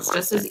is works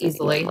just as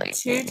easily.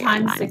 2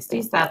 times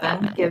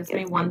 67 gives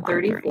me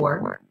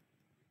 134.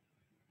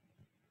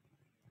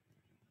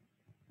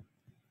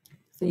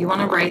 So you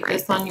want to write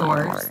this on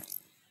yours.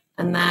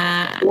 And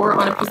then, or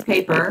on a piece of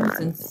paper,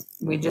 since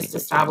we just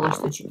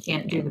established that you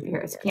can't do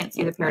the can't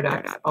see the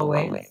paradox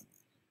always.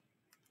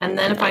 And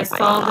then if I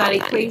solve that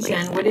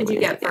equation, what did you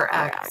get for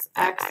x?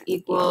 X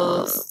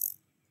equals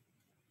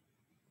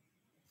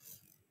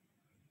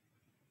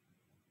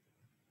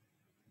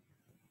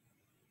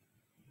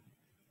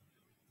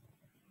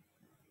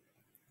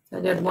so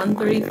I did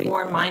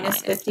 134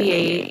 minus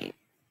 58,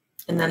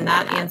 and then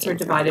that answer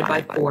divided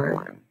by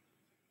 4.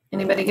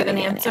 Anybody get an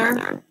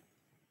answer?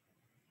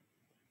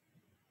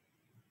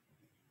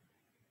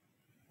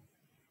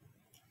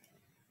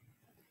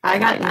 I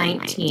got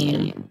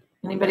 19.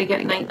 Anybody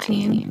get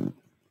 19?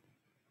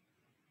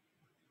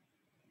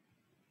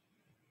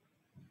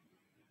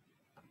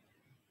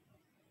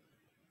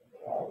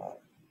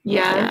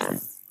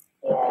 Yes?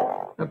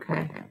 Yeah.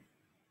 Okay.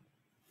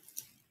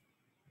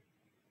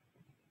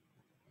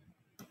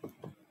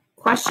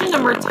 Question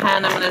number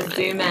 10, I'm going to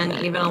zoom in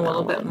even a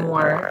little bit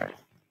more.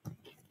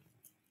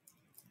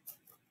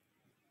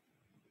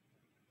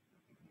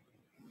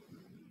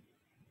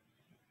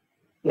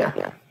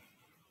 Yeah.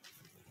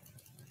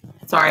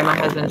 Sorry, my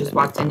husband just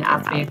walked in to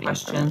ask me a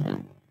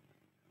question.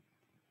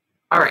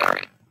 All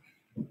right.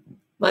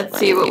 Let's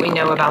see what we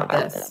know about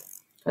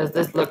this, because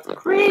this looks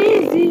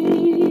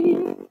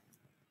crazy.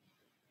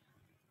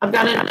 I've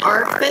got an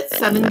arc that's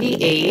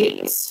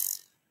 78.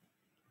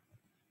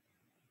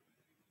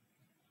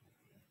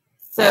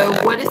 So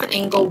what is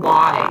angle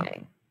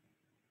Y?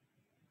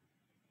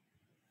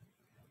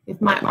 If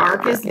my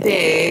arc is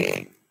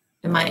big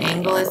and my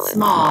angle is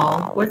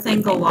small, what's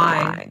angle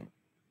Y?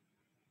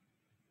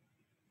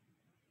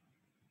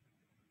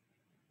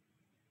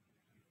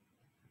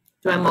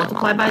 Do I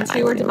multiply by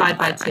 2 or divide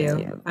by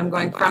 2? I'm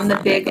going from the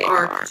big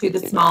arc to the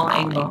small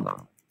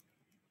angle.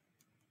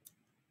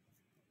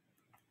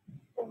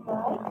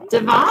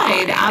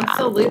 Divide,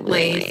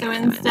 absolutely. So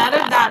instead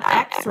of that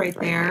x right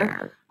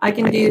there, I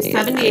can do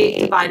 78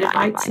 divided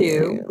by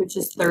 2, which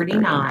is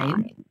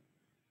 39.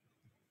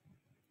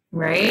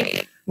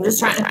 Right? I'm just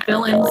trying to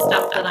fill in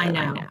stuff that I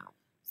know.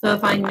 So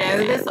if I know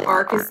this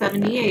arc is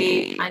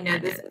 78, I know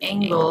this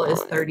angle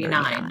is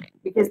 39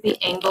 because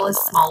the angle is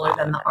smaller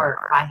than the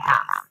arc by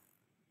half.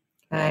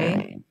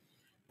 Okay?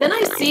 Then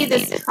I see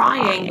this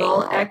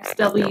triangle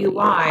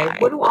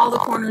XWY. What do all the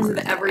corners of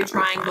every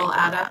triangle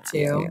add up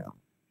to?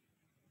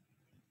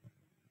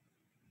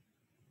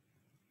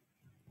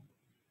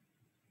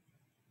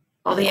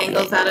 All the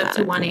angles add up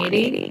to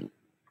 180.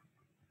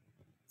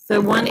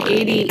 So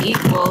 180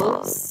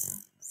 equals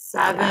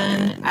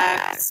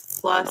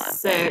 7x plus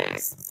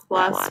 6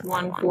 plus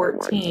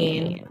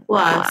 114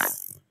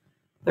 plus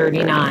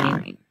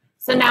 39.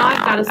 So now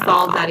I've got to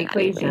solve that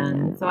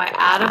equation. So I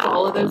add up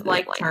all of those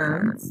like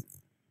terms.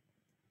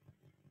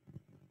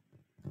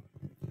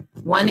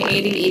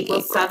 180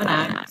 equals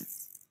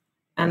 7x.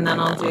 And then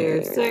I'll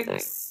do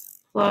 6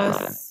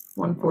 plus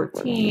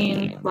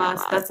 114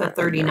 plus, that's a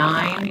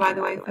 39, by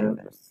the way,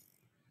 folks.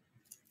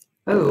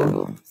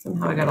 Oh,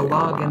 somehow I got a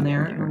log in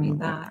there. I don't need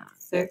that.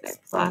 6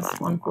 plus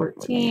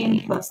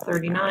 114 plus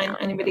 39.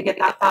 Anybody get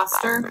that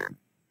faster?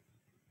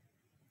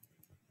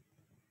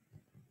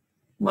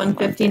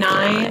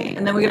 159.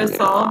 And then we got to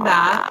solve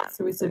that.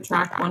 So we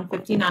subtract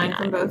 159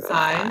 from both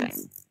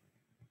sides.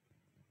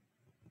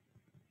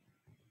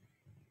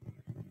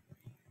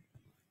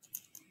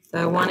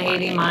 So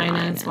 180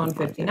 minus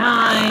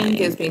 159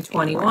 gives me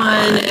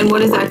 21. And what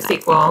does x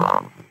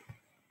equal?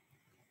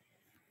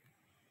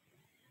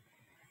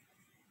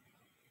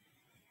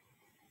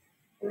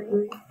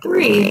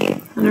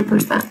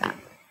 300%.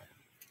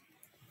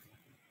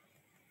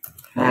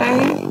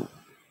 Okay.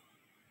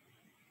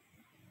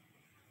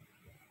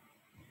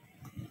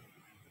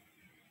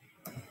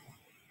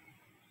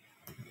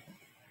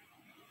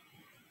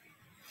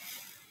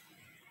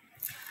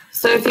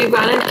 So if you've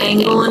got an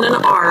angle and an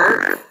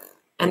arc,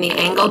 and the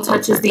angle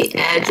touches the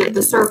edge of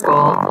the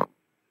circle,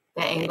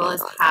 the angle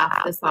is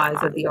half the size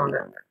of the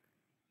arc.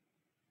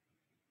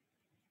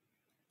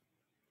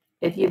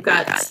 If you've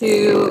got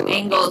two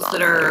angles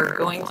that are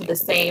going to the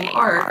same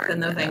arc, then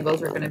those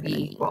angles are going to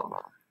be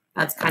equal.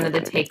 That's kind of the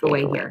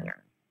takeaway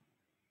here.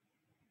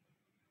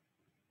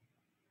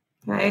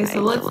 Okay,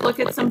 so let's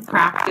look at some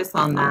practice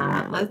on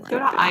that. Let's go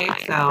to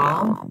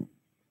IXL.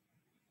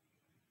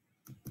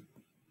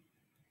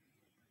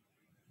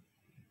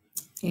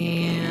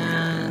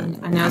 And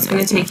I know it's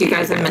going to take you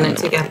guys a minute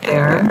to get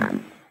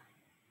there.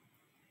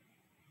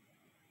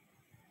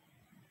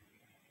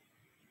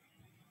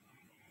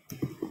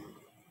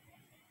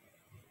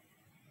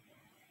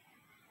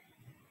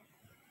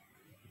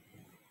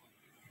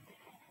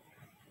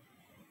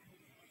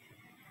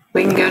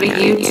 We can go to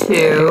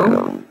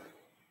U2.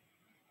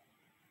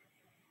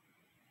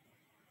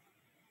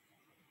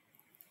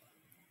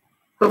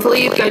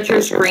 Hopefully you've got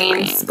your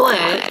screen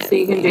split so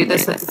you can do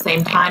this at the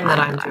same time that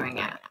I'm doing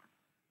it,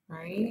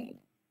 right?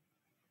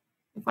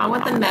 If I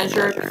want the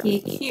measure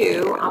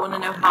PQ, I want to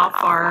know how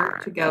far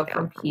to go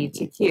from P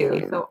to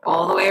Q. So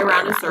all the way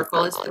around a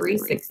circle is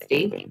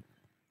 360.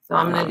 So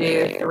I'm going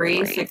to do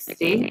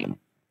 360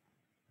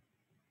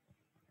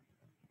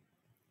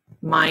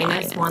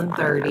 minus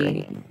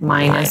 130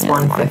 minus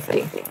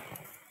 150.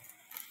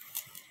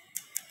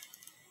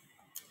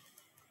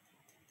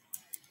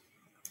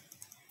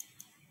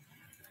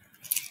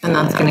 And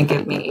that's going to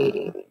give me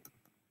 80.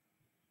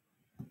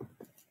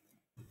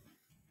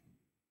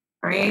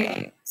 All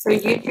right, so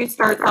U2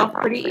 starts off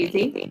pretty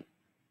easy.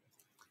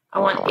 I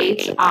want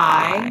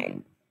HI.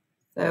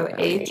 So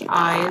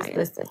HI is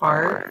this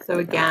part. So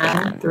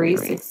again,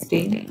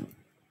 360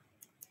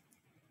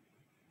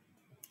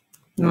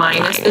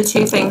 minus the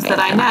two things that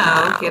I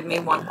know give me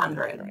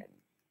 100.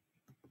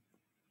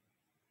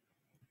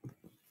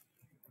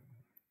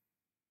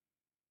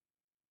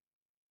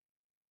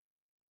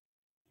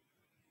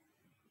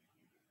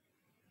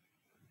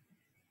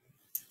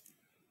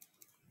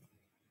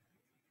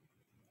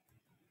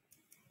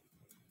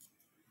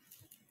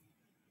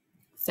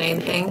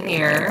 Same thing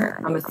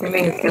here. I'm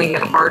assuming it's going to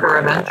get harder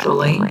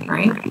eventually,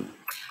 right?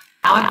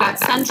 Now I've got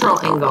central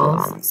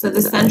angles. So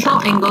the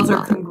central angles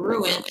are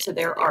congruent to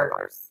their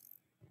arcs.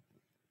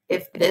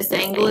 If this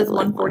angle is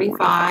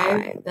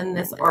 145, then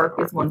this arc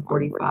is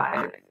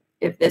 145.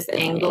 If this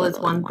angle is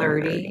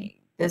 130,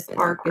 this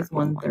arc is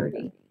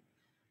 130.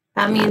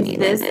 That means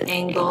this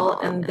angle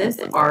and this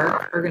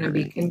arc are going to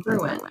be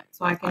congruent.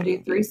 So I can do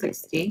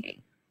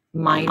 360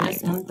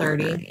 minus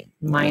 130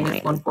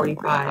 minus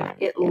 145.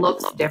 It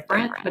looks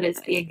different, but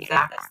it's the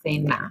exact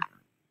same math.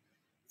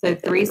 So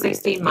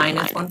 360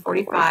 minus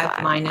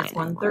 145 minus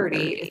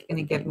 130 is going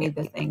to give me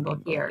this angle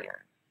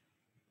here.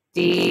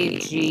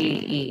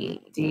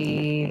 DGE.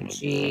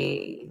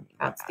 DG.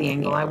 That's the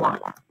angle I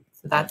want.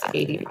 So that's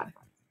 85.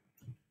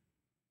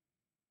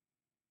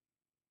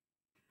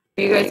 Are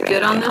Are you guys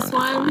good on this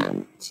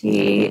one?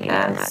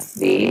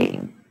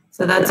 TSC.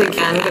 So that's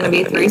again going to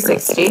be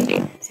 360.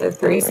 So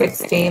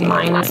 360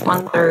 minus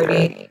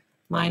 130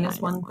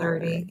 minus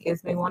 130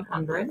 gives me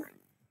 100.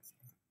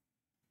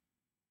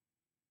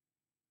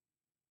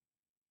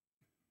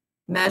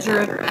 Measure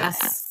of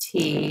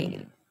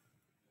ST.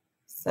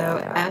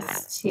 So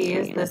ST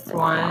is this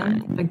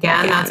one.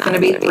 Again, that's going to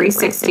be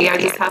 360. I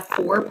just have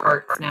 4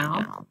 parts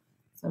now.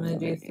 So I'm going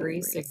to do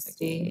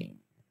 360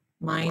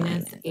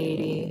 minus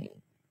 80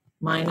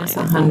 minus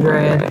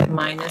 100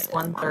 minus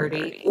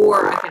 130.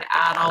 Or I could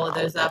add all of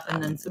those up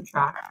and then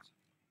subtract.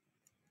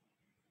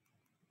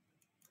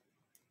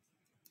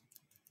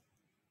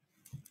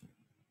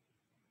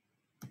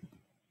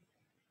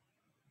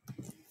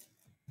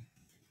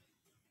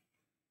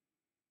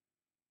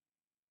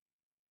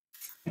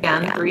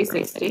 Again,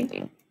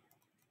 360.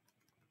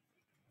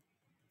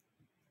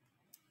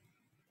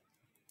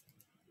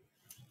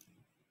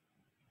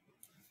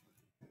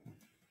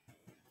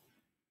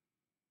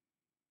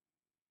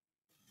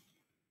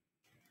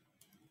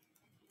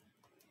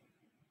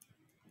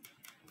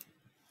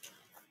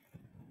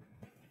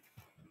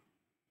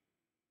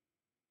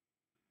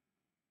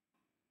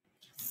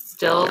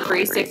 Still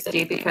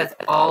 360 because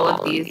all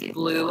of these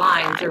blue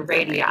lines are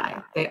radii.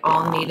 They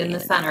all meet in the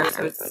center,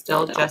 so it's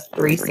still just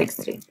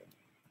 360.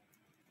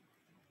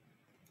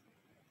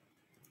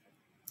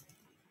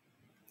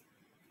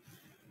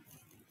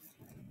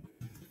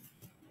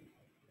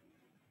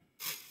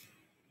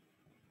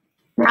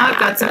 Now I've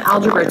got some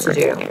algebra to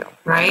do,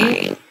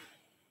 right?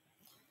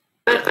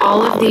 But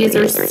all of these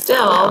are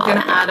still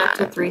going to add up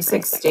to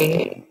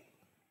 360.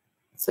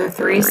 So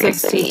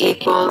 360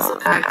 equals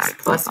x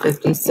plus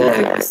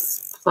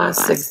 56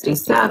 plus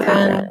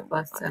 67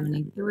 plus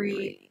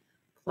 73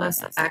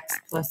 plus x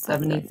plus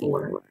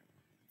 74.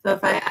 So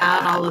if I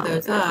add all of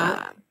those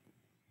up,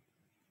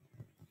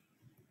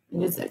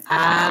 and just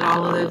add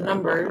all of those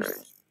numbers,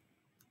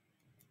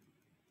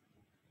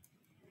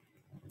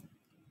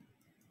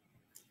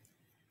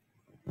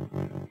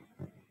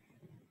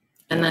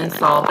 and then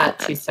solve that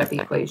two-step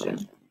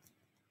equation.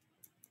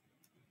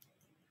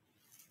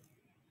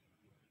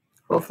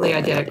 Hopefully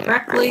I did it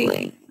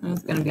correctly, and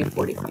it's going to be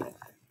 45.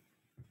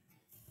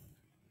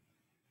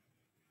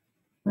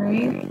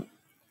 Right?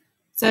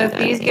 So if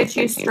these get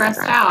you stressed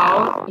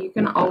out, you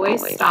can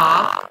always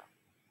stop. I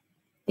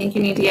think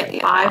you need to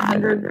get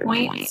 500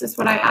 points is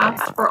what I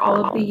asked for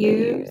all of the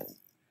U's.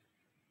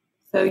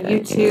 So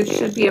U2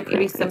 should be a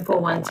pretty simple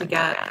one to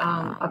get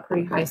a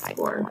pretty high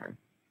score.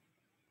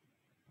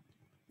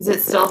 Is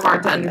it still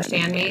hard to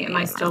understand me? Am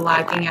I still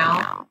lagging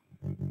out?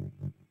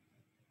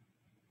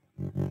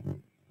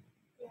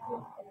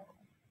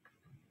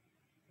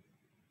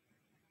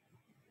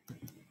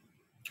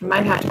 I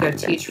might have to go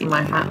teach from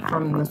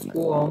the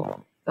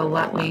school. They'll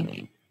let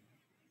me.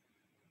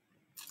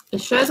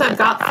 It shows I've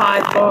got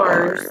 5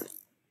 bars.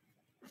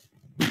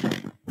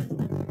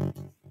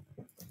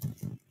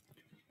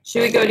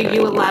 Should we go to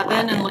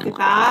U11 and look at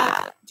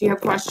that? Do you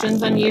have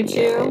questions on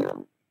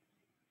U2?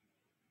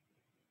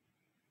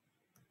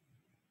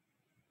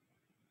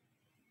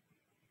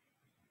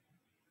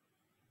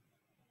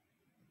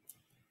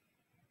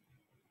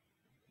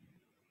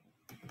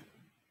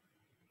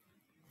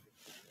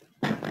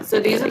 So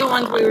these are the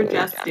ones we were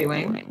just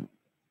doing.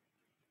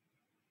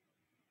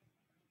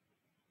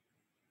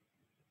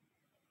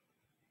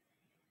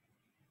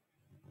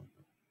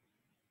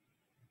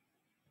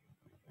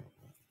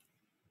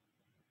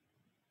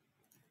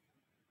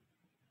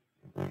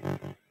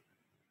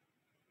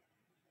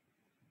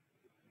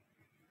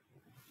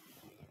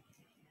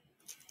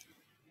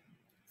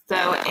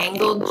 So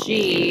angle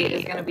G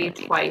is going to be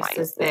twice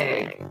as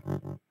big.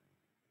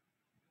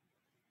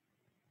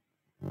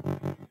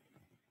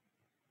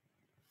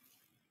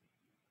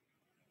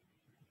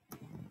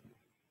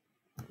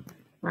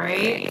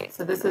 Right?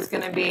 So this is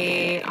going to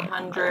be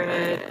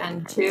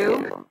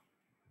 102.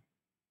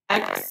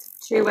 X,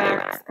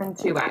 2x, and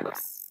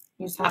 2x.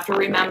 You just have to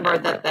remember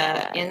that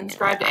the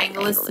inscribed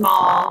angle is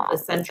small, the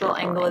central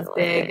angle is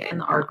big,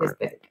 and the arc is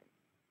big.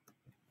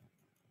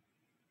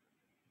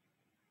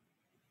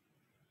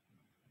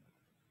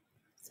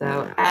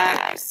 So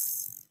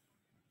x,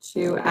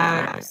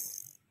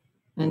 2x,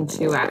 and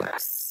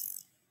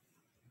 2x.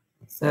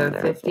 So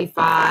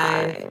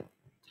 55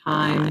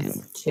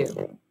 times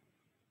 2.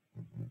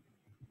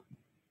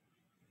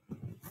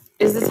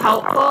 Is this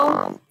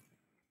helpful?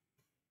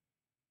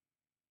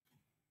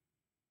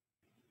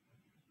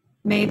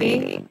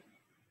 Maybe.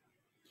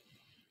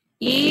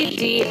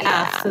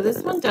 EDF. So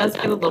this one does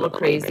get a little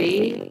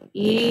crazy.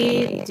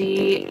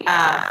 EDF.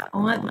 I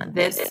want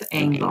this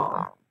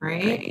angle,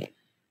 right?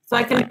 So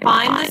I can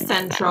find the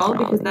central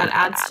because that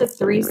adds to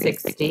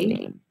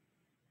 360.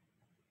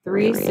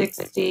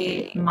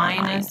 360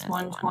 minus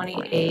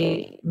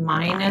 128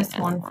 minus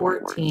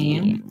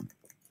 114.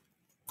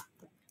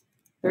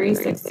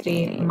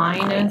 360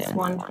 minus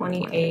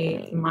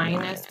 128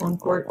 minus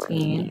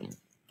 114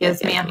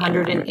 gives me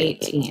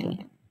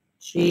 118.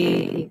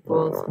 G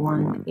equals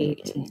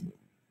 118,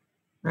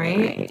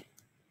 right?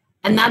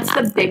 And that's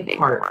the big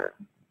part.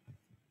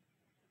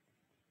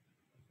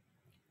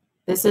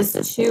 This is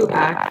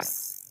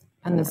 2x,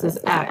 and this is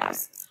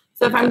x.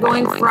 So if I'm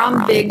going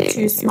from big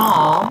to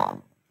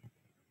small,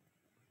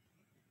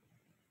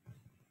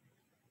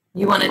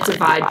 you want to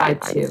divide by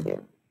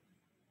 2.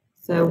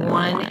 So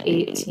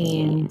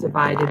 118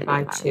 divided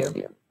by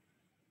 2.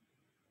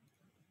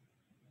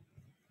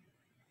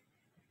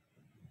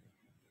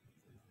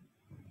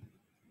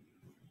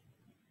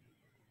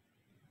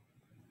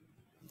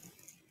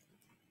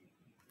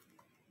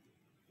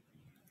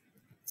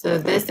 So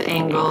this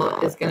angle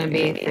is going to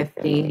be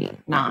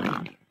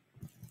 59.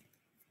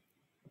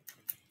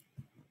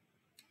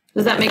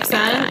 Does that make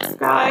sense,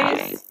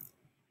 guys?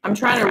 I'm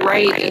trying to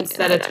write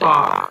instead of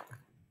talk,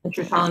 but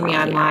you're telling me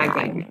I'm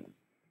lagging.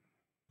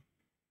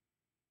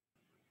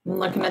 I'm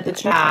looking at the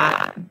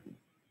chat.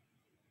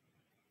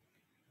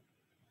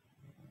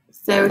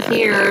 So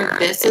here,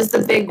 this is the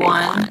big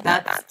one.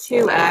 That's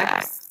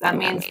 2x. That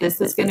means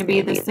this is going to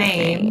be the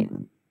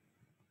same.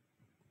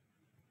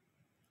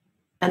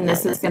 And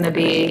this is going to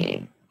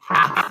be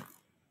half.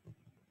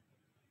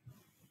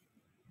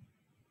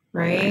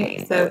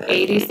 Right? So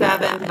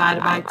 87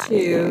 divided by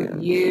 2,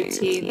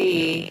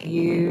 UTV,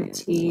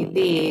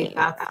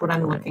 that's what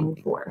I'm looking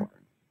for.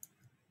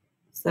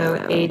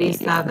 So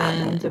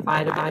 87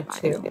 divided by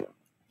 2.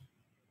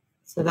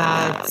 So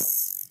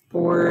that's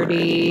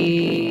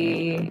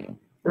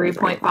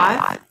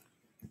 43.5.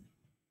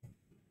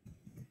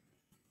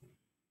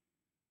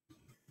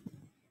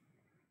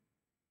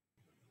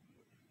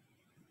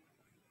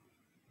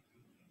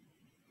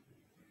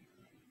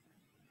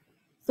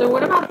 So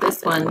what about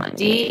this one?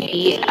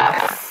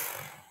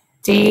 DEF.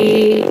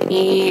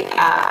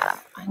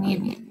 DEF. I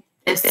need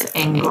this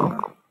angle.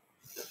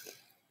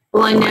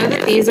 Well, I know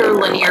that these are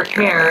linear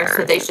pairs,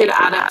 so they should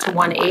add up to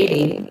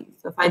 180.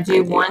 So if I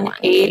do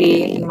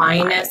 180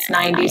 minus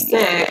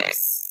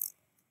 96,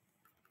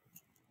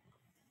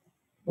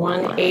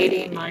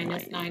 180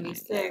 minus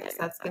 96,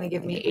 that's going to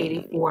give me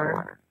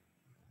 84.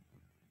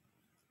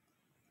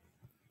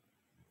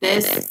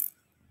 This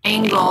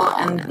angle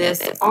and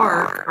this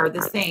arc are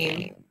the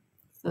same,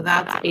 so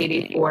that's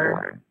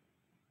 84,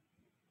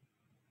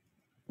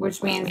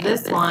 which means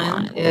this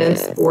one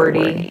is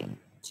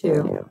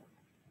 42.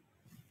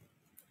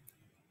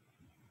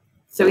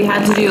 So we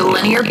had to do a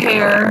linear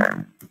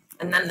pair,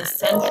 and then the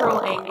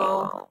central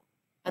angle,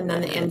 and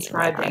then the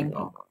inscribed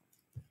angle.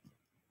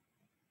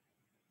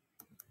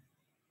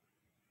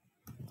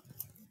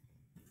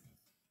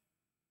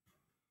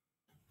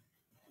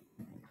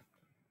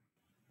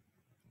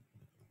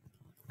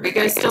 Are you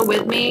guys still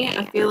with me?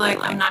 I feel like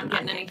I'm not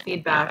getting any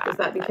feedback. Is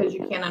that because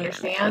you can't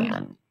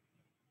understand?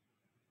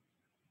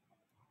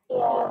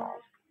 Yeah.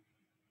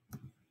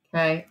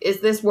 Okay. Is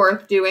this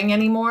worth doing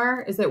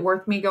anymore? Is it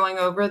worth me going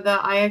over the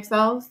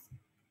IXLs?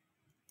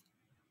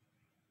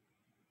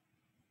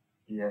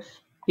 Yes.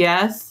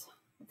 Yes.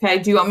 Okay.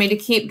 Do you want me to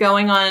keep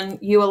going on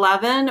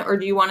U11, or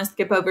do you want to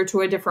skip over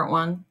to a different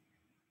one?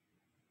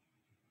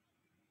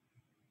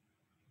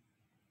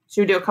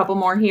 Should we do a couple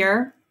more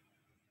here?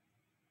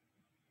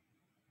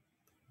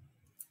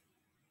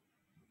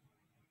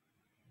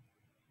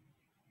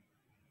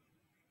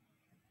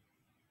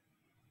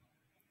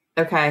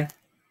 Okay.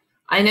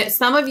 I know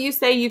some of you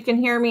say you can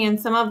hear me, and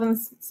some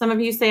of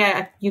you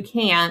say you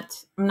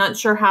can't. I'm not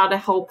sure how to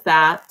help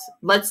that.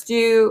 Let's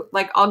do,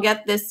 like, I'll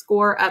get this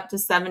score up to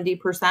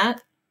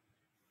 70%.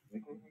 We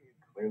can hear you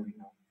clearly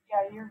now.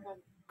 Yeah, you're good.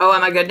 Oh,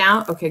 am I good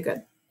now? Okay,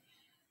 good.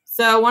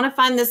 So I want to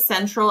find this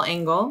central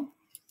angle.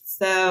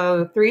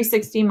 So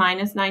 360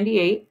 minus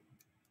 98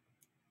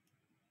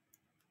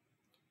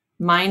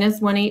 minus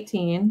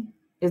 118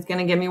 is going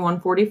to give me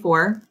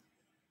 144.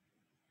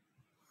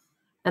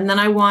 And then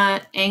I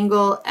want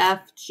angle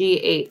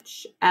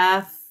FGH.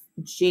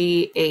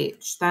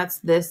 FGH, that's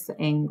this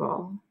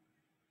angle,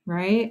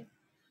 right?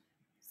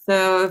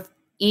 So if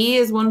E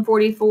is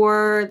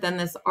 144, then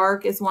this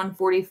arc is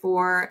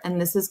 144, and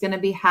this is going to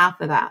be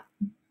half of that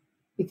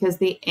because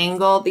the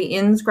angle, the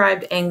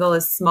inscribed angle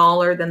is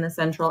smaller than the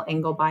central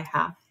angle by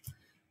half.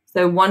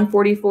 So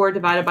 144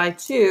 divided by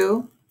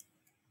 2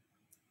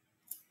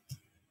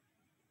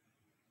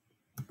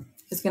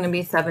 is going to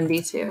be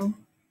 72.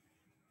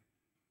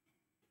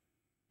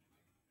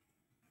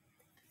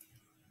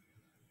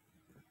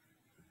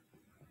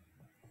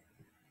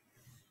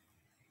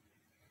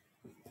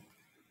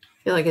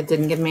 I feel like it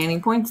didn't give me any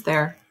points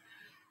there.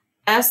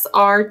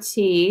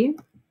 SRT,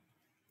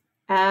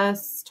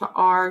 S to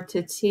R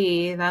to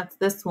T, that's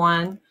this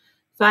one.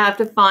 So I have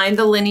to find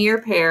the linear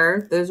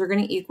pair. Those are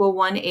going to equal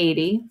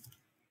 180.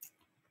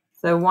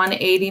 So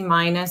 180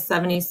 minus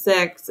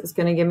 76 is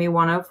going to give me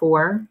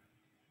 104.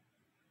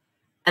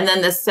 And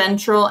then the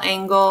central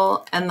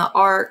angle and the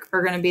arc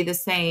are going to be the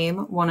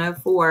same,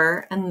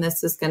 104, and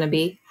this is going to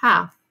be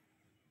half.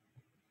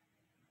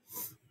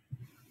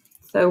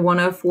 So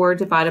 104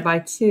 divided by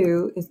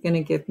 2 is going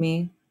to give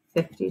me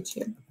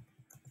 52.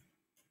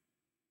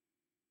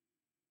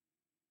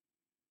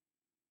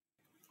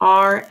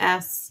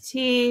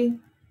 RST,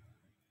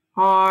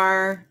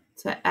 R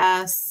to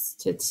S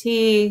to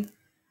T,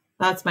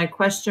 that's my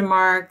question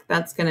mark.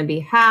 That's going to be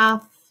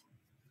half.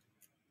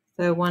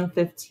 So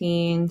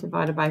 115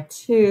 divided by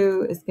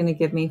 2 is going to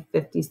give me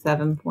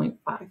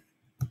 57.5.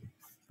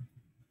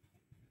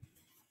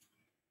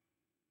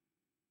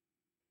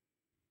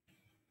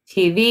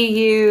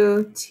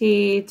 TVU,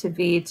 T to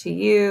V to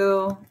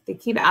U. They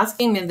keep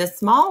asking me the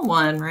small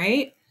one,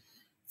 right?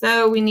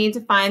 So we need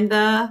to find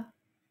the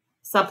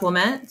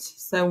supplement.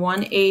 So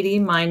 180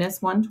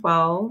 minus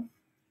 112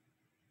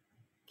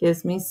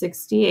 gives me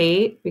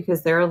 68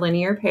 because they're a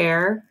linear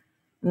pair.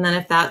 And then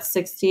if that's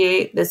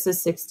 68, this is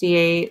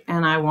 68,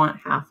 and I want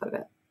half of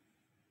it.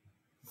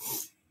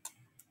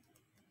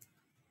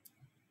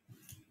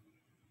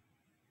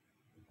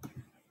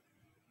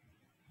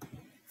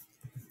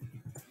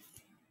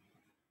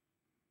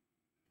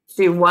 Let's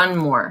do one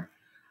more.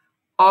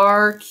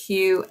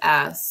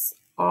 RQS.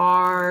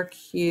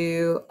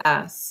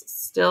 RQS.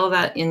 Still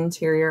that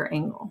interior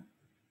angle.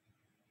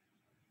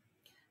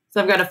 So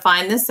I've got to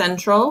find the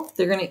central.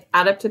 They're going to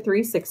add up to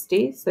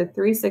 360. So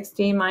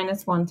 360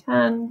 minus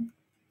 110.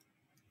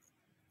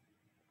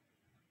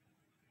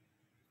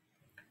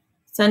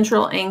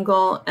 Central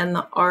angle and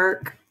the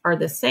arc are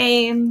the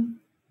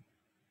same.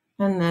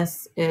 And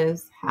this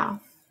is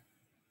half.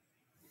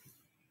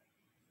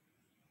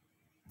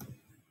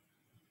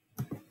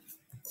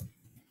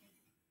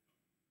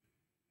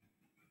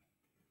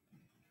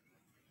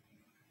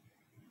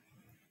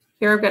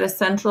 Here I've got a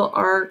central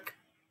arc.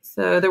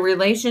 So the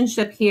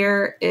relationship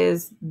here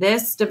is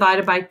this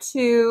divided by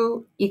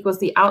 2 equals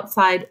the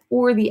outside,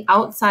 or the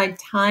outside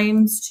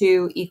times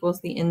 2 equals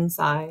the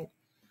inside.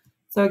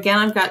 So again,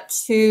 I've got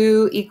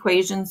two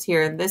equations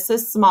here. This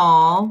is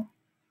small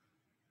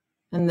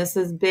and this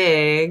is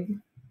big.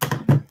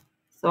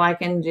 So I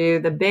can do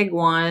the big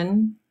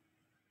one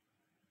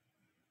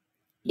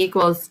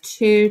equals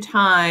 2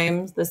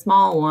 times the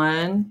small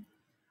one,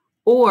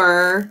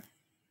 or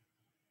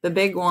the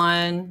big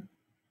one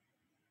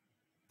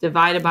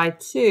divided by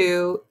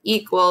 2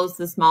 equals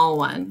the small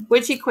one.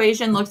 Which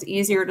equation looks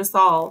easier to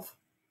solve?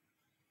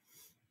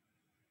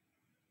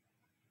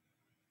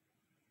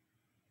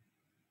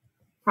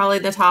 Probably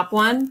the top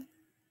one.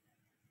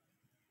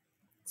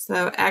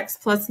 So x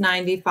plus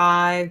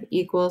 95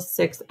 equals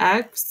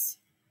 6x.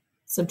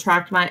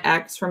 Subtract my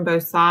x from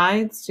both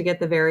sides to get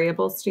the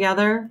variables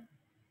together.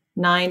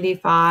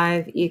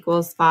 95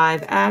 equals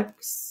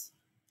 5x.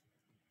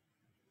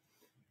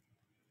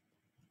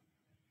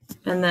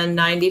 And then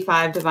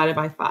 95 divided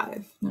by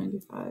 5.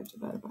 95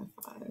 divided by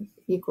 5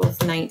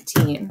 equals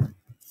 19.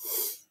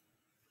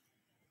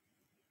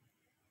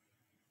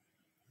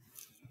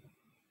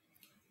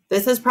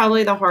 This is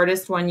probably the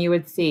hardest one you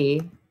would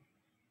see,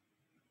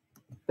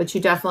 but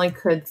you definitely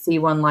could see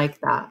one like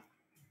that.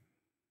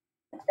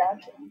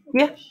 Gotcha.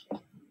 Yeah.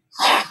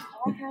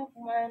 I have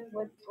one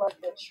with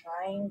like the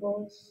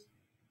triangles.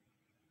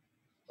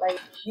 Like,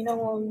 you know,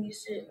 when we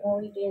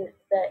did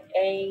the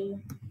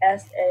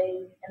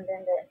ASA and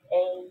then the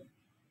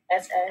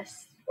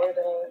ASS or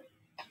the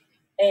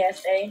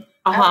ASA.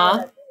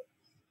 Uh-huh.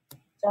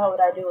 So how would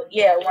I do it?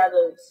 Yeah, one of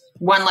those.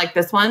 One like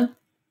this one?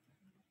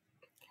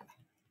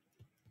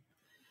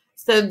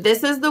 So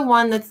this is the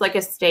one that's like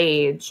a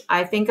stage.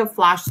 I think of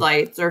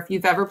flashlights, or if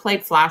you've ever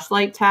played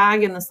flashlight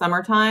tag in the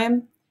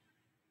summertime,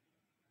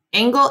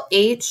 angle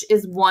H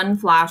is one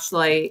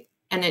flashlight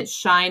and it's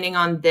shining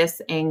on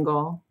this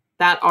angle,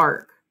 that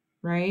arc,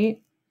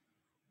 right?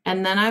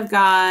 And then I've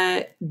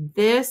got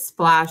this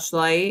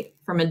flashlight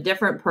from a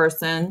different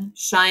person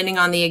shining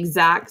on the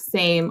exact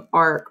same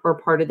arc or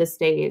part of the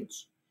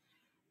stage.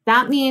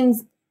 That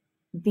means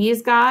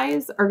these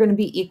guys are going to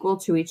be equal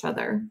to each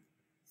other.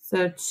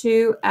 So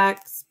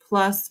 2x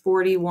plus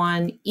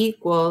 41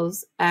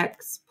 equals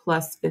x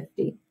plus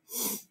 50.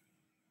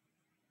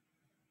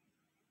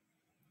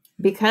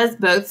 Because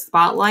both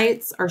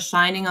spotlights are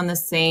shining on the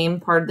same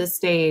part of the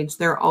stage,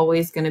 they're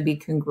always going to be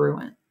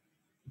congruent.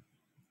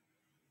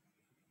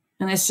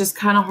 And it's just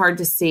kind of hard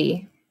to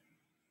see.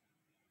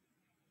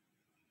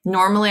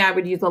 Normally, I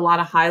would use a lot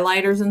of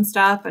highlighters and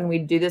stuff, and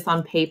we'd do this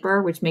on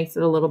paper, which makes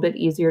it a little bit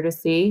easier to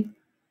see.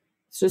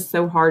 It's just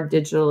so hard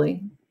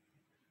digitally.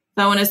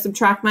 So I want to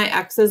subtract my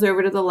x's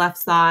over to the left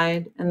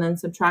side and then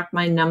subtract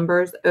my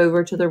numbers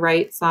over to the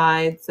right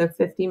side. So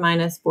 50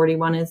 minus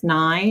 41 is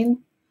 9.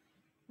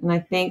 And I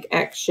think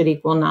x should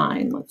equal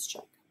 9. Let's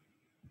check.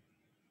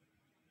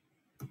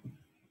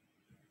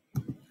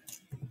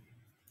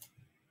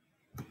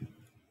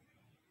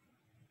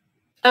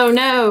 Oh,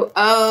 no.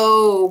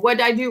 Oh, what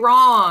did I do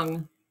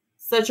wrong?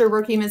 Such a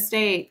rookie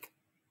mistake.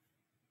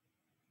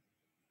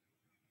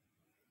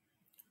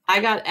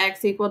 I got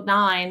x equaled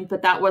 9,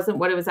 but that wasn't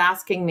what it was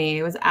asking me.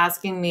 It was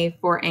asking me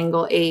for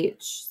angle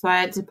H. So I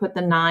had to put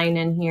the 9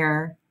 in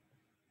here.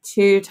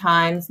 2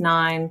 times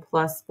 9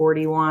 plus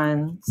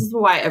 41. This is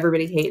why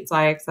everybody hates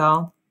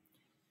IXL.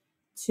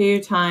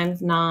 2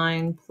 times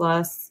 9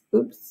 plus,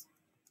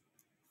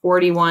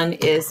 41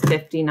 is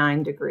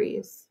 59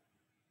 degrees.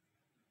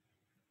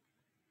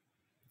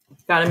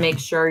 Got to make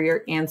sure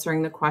you're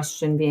answering the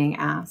question being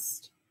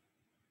asked.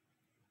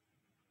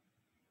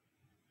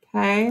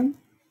 Okay.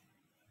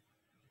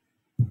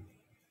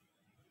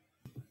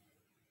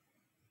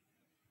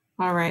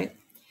 All right.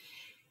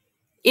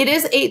 It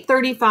is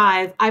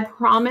 8:35. I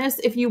promise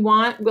if you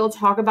want, we'll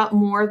talk about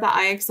more of the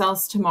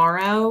IXLs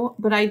tomorrow,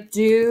 but I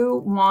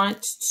do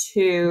want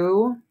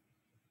to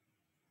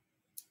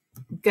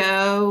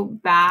go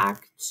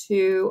back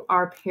to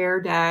our pair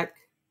deck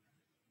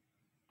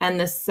and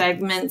the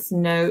segments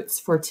notes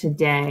for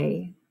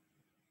today.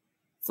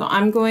 So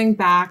I'm going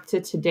back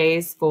to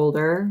today's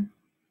folder,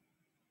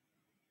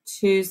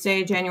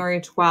 Tuesday,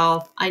 January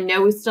 12th. I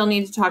know we still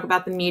need to talk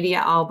about the media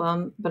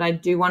album, but I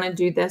do want to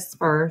do this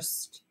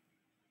first.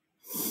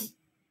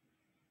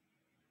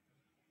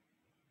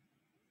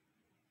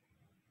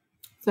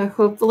 So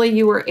hopefully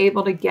you were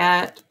able to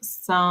get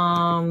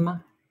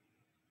some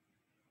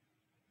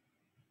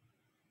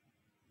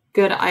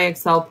good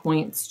IXL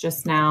points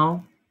just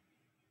now.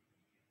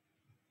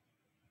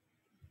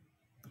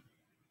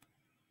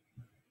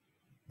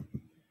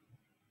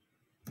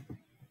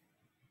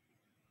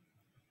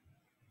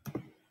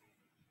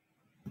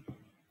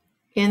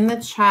 In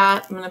the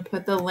chat, I'm going to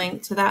put the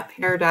link to that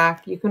pair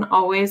deck. You can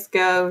always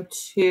go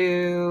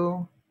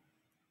to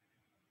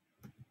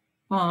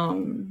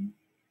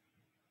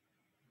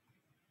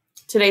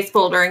today's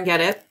folder and get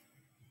it.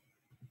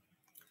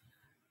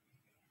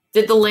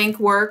 Did the link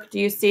work? Do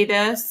you see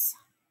this?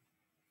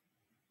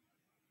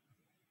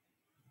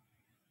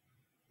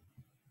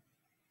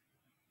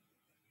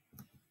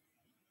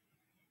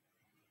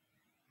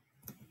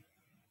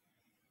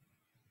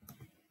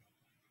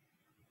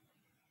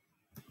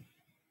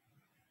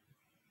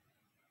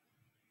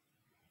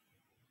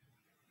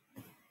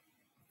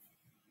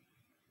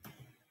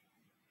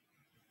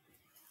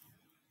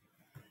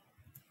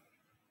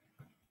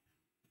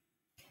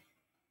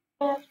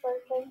 Yeah, it's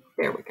working.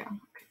 There we go.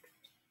 Okay.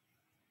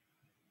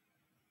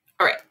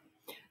 All right.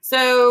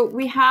 So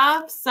we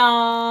have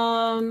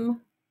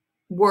some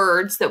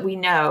words that we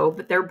know,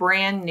 but they're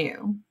brand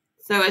new.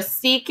 So a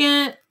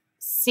secant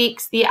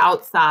seeks the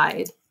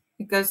outside.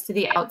 It goes to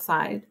the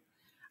outside.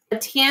 A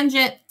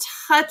tangent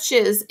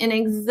touches in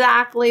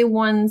exactly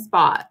one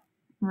spot,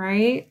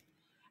 right?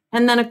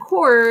 And then a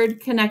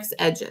chord connects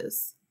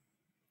edges.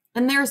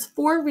 And there's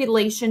 4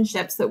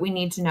 relationships that we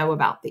need to know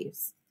about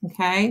these,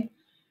 okay?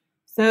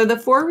 So the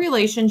 4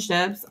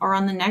 relationships are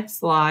on the next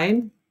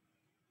slide.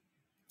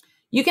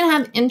 You can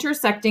have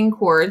intersecting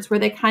chords where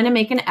they kind of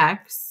make an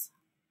X.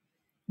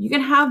 You can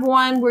have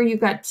one where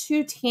you've got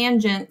 2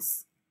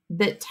 tangents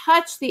that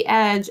touch the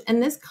edge,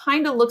 and this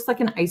kind of looks like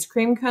an ice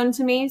cream cone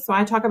to me. So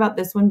I talk about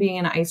this one being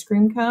an ice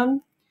cream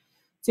cone.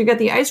 So you've got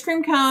the ice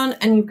cream cone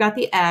and you've got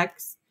the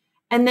X,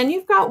 and then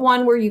you've got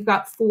one where you've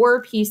got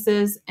 4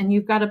 pieces and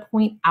you've got a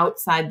point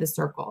outside the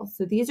circle.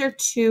 So these are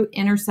 2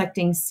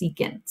 intersecting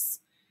secants.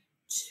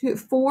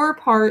 4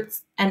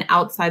 parts and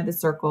outside the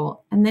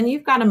circle. And then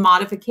you've got a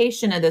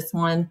modification of this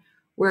one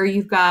where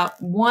you've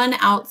got one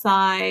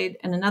outside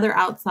and another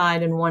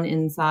outside and one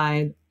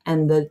inside,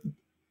 and the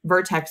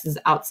vertex is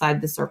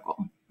outside the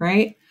circle,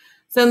 right?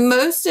 So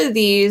most of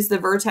these, the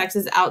vertex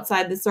is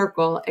outside the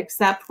circle,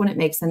 except when it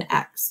makes an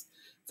X.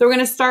 So we're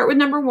going to start with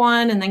number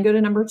 1 and then go to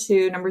number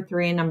 2, number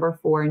 3, and number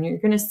 4. And you're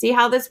going to see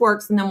how this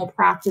works, and then we'll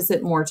practice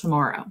it more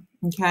tomorrow,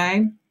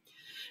 okay?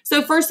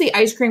 So first, the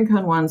ice cream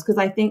cone ones, because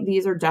I think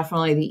these are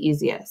definitely the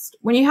easiest.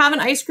 When you have an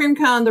ice cream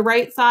cone, the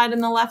right side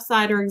and the left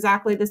side are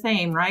exactly the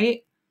same,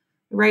 right?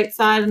 The right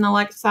side and the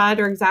left side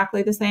are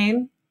exactly the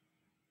same.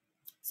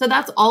 So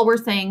that's all we're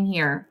saying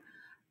here.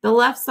 The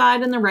left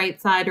side and the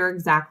right side are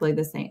exactly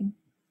the same.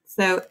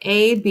 So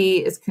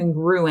AB is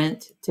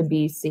congruent to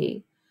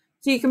BC.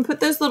 So you can put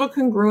those little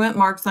congruent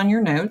marks on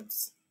your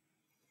notes.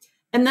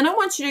 And then I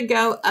want you to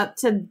go up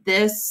to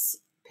this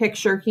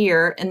picture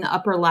here in the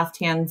upper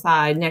left-hand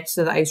side next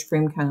to the ice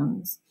cream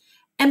cones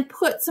and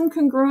put some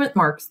congruent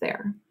marks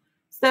there.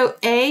 So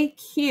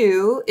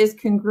AQ is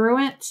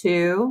congruent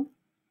to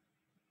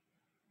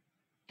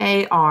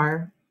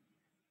AR.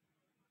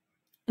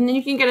 And then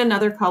you can get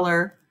another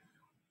color.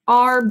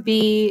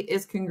 RB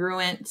is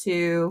congruent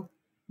to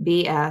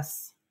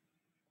BS.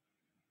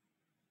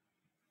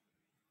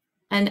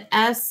 And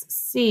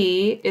SC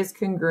is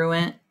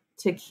congruent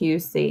to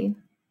QC.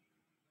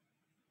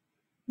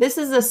 This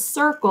is a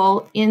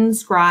circle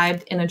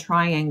inscribed in a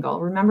triangle.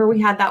 Remember we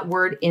had that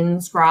word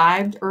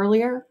inscribed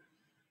earlier,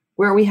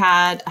 where we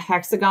had a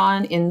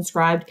hexagon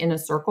inscribed in a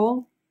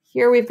circle.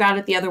 Here we've got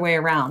it the other way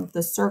around.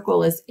 The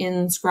circle is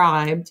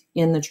inscribed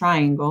in the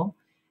triangle,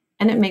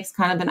 and it makes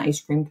kind of an ice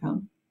cream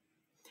cone.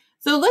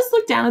 So let's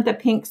look down at the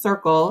pink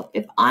circle.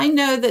 If I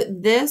know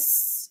that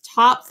this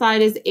top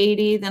side is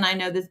 80, then I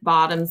know this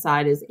bottom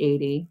side is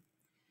 80.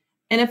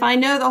 And if I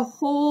know the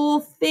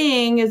whole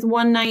thing is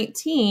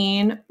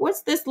 119,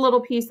 what's this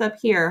little piece up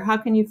here? How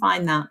can you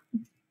find that?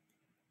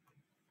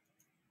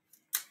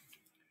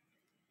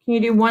 Can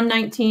you do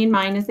 119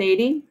 minus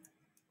 80?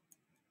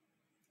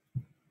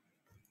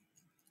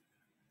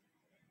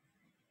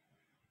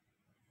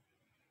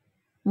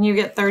 And you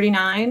get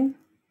 39.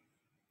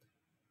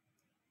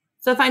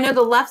 So if I know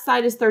the left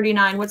side is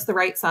 39, what's the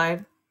right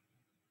side?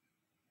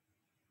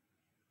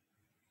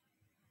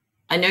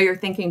 I know you're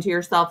thinking to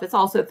yourself, it's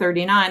also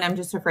 39. I'm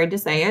just afraid to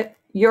say it.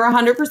 You're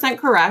 100%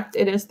 correct.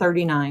 It is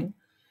 39.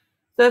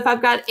 So if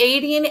I've got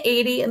 80 and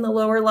 80 in the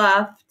lower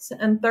left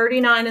and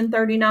 39 and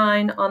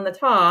 39 on the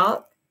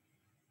top,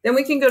 then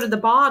we can go to the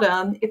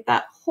bottom. If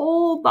that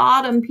whole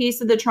bottom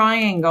piece of the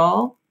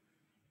triangle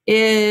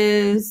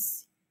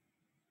is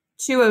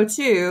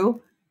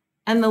 202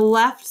 and the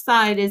left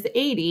side is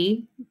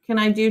 80, can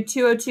I do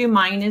 202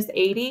 minus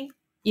 80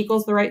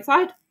 equals the right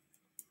side?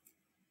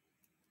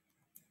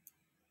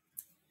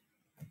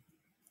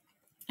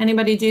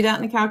 Anybody do that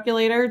in the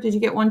calculator? Did you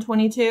get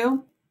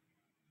 122?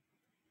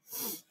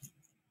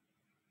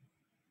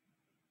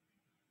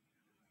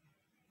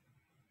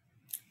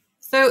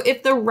 So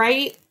if the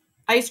right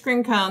ice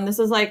cream cone, this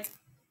is like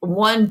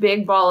one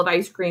big ball of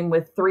ice cream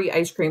with 3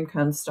 ice cream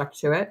cones stuck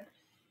to it.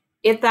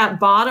 If that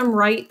bottom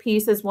right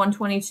piece is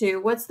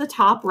 122, what's the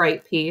top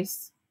right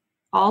piece?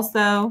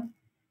 Also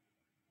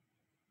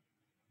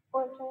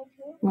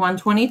 122.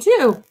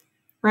 122,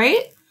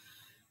 right?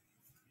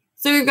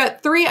 So you've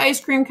got 3 ice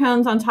cream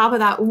cones on top of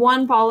that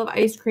one ball of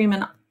ice cream,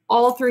 and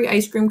all 3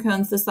 ice cream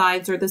cones, the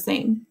sides are the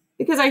same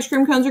because ice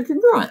cream cones are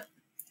congruent.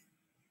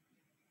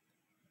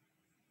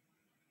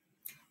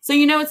 So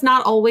you know it's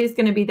not always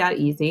going to be that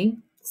easy.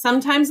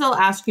 Sometimes they'll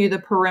ask you the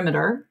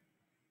perimeter.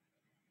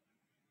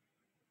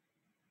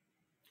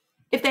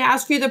 If they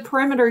ask you the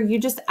perimeter, you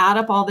just add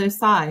up all those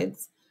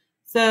sides.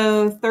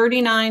 So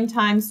 39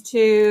 times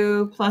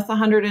 2 plus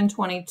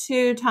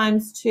 122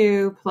 times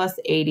 2 plus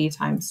 80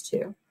 times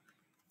 2.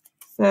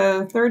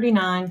 So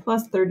 39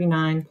 plus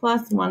 39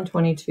 plus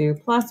 122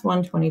 plus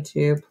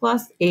 122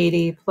 plus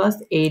 80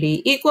 plus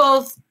 80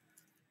 equals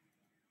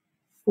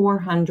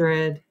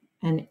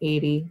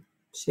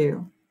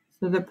 482.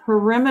 So the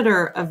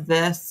perimeter of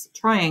this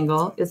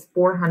triangle is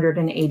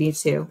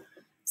 482.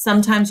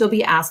 Sometimes you'll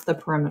be asked the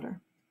perimeter.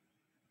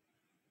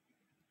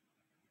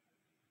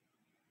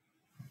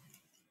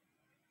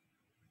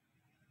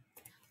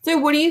 So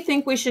what do you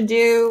think we should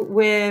do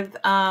with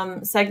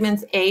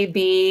segments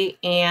AB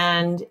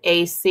and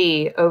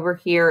AC over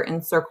here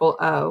in circle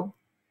O?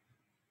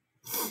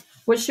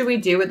 What should we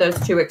do with those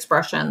 2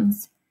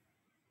 expressions?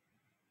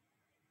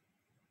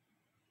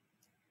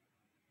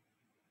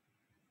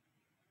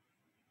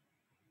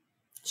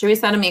 Should we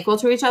set them equal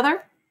to each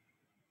other?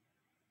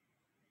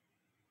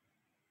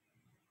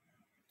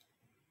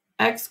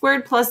 X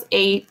squared plus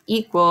 8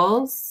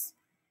 equals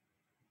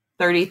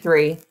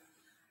 33.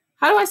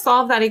 How do I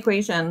solve that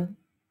equation?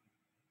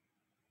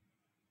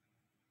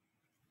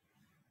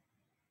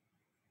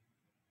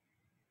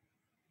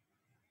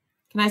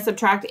 Can I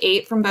subtract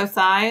 8 from both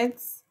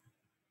sides?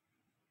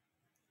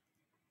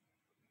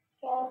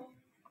 Yeah.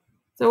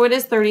 So what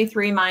is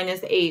 33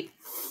 minus 8?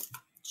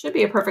 Should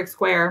be a perfect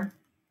square.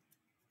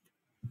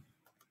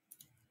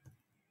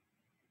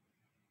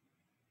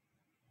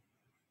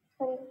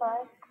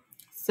 25.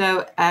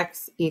 So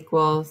x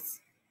equals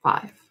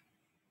 5.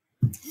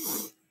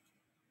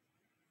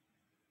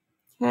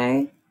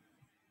 Okay.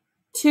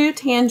 2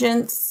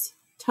 tangents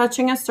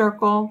touching a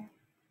circle,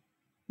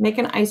 make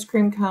an ice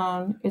cream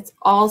cone. It's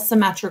all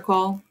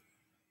symmetrical.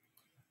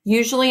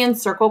 Usually in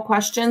circle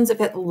questions,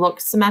 if it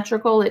looks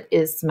symmetrical, it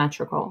is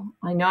symmetrical.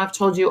 I know I've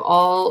told you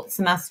all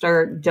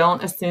semester,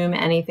 don't assume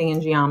anything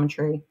in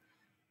geometry.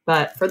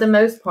 But for the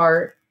most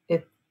part,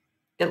 if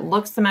it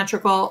looks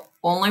symmetrical,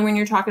 only when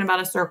you're talking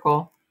about a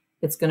circle,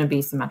 it's going to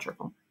be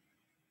symmetrical.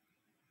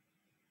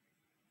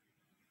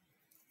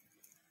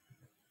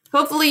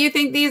 Hopefully you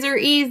think these are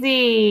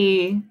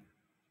easy.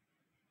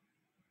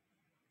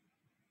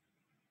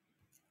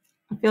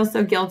 I feel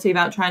so guilty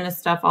about trying to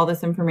stuff all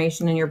this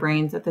information in your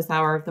brains at this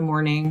hour of the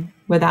morning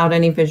without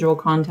any visual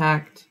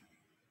contact.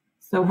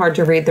 So hard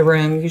to read the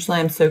room. Usually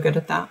I'm so good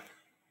at that.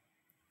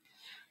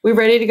 We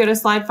ready to go to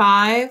slide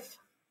 5?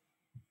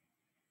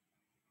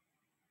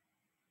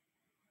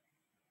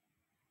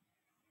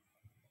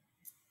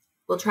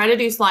 We'll try to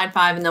do slide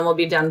 5 and then we'll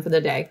be done for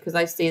the day because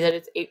I see that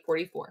it's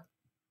 8:44.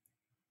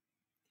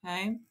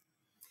 Okay.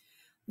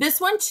 This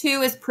one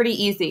too is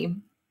pretty easy.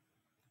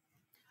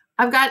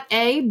 I've got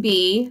A,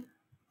 B,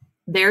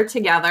 they're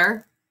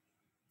together.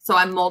 So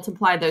I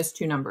multiply those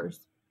 2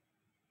 numbers.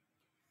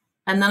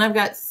 And then I've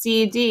got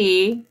C,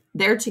 D,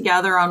 they're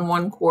together on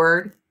one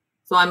chord.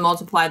 So I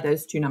multiply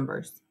those 2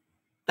 numbers.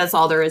 That's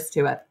all there is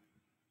to it.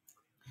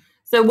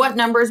 So what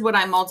numbers would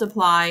I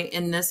multiply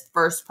in this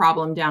first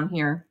problem down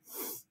here?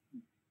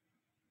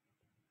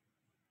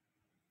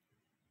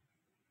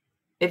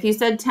 If you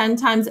said 10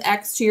 times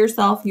X to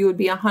yourself, you would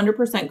be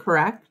 100%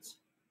 correct.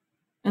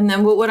 And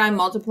then what would I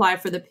multiply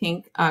for the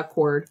pink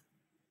chord?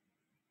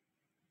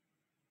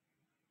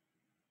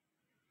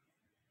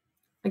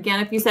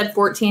 Again, if you said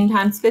 14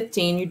 times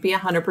 15, you'd be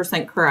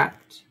 100%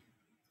 correct.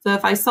 So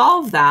if I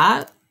solve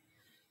that,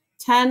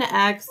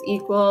 10x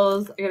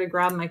equals, I gotta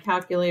grab my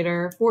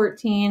calculator,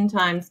 14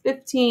 times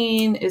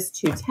 15 is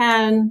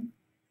 210.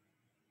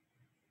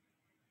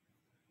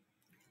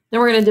 Then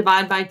we're gonna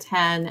divide by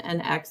 10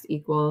 and x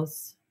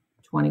equals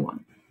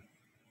 21.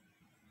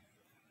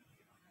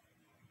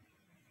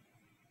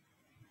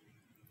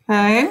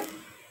 Okay.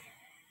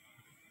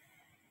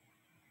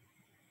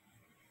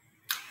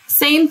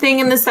 Same thing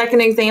in the second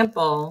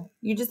example.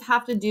 You just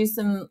have to do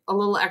a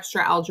little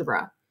extra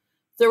algebra.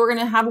 So we're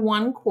going to have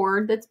one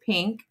chord that's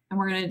pink, and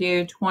we're going to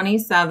do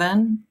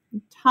 27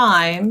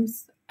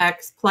 times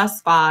x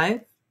plus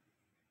 5.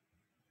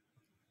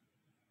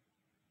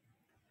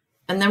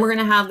 And then we're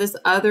going to have this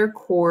other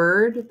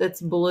chord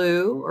that's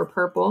blue or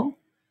purple,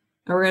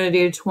 and we're going to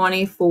do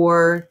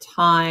 24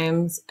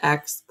 times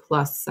x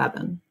plus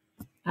 7.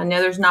 I know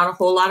there's not a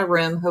whole lot of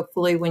room.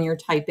 Hopefully when you're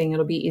typing,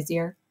 it'll be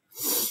easier.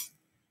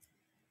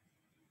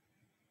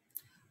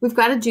 We've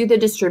got to do the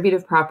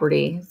distributive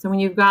property. So when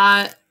you've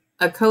got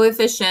a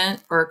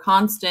coefficient or a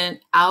constant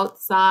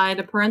outside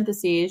of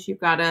parentheses, you've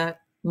got to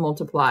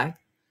multiply.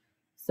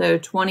 So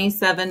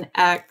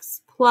 27x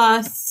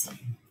plus,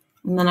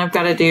 and then I've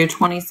got to do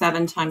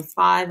 27 times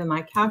 5 in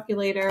my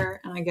calculator,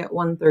 and I get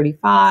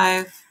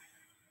 135.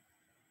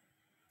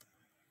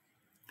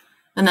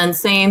 And then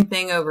same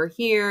thing over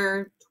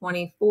here,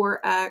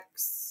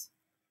 24x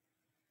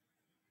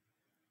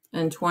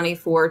and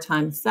 24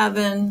 times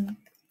 7.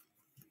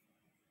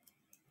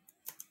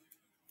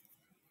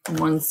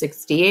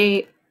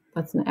 168.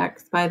 That's an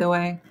x, by the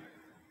way.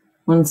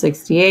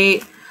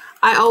 168.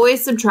 I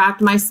always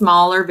subtract my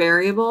smaller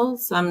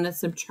variables. So I'm going to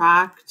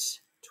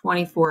subtract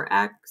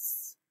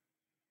 24x.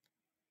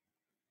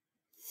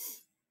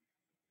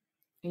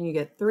 And you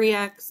get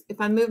 3x. If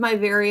I move my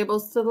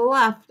variables to the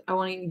left, I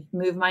want to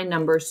move my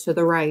numbers to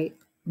the right.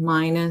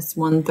 Minus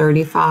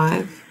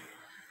 135.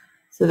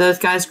 So those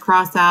guys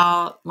cross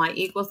out. My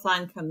equal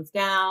sign comes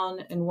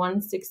down. And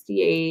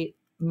 168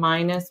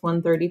 minus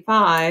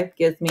 135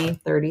 gives me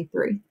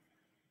 33.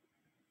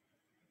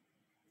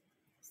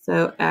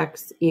 So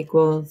x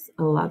equals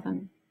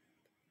 11.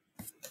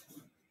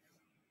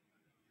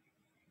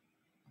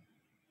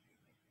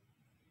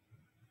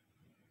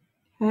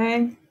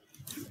 Okay.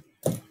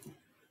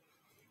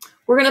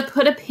 We're going to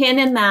put a pin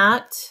in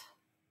that,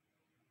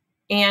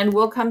 and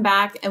we'll come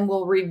back and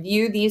we'll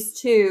review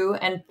these two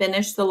and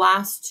finish the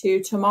last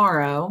two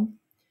tomorrow.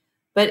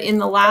 But in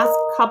the last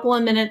couple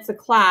of minutes of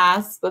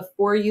class,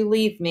 before you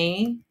leave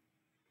me,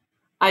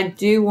 I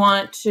do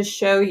want to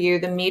show you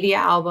the media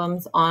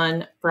albums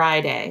on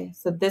Friday.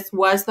 So this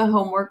was the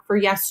homework for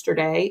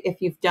yesterday.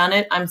 If you've done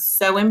it, I'm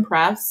so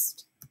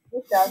impressed.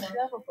 It does. I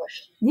have a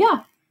question.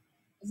 Yeah.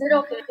 Is it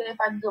okay if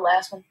I do the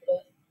last one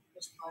today?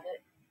 Just put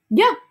it.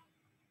 Yeah.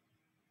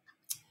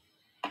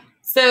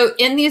 So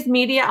in these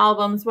media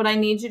albums, what I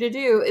need you to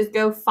do is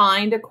go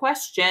find a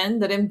question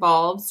that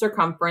involves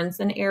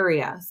circumference and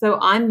area. So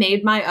I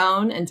made my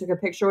own and took a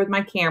picture with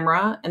my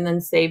camera and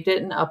then saved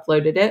it and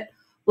uploaded it.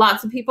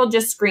 Lots of people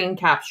just screen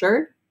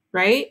captured,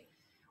 right?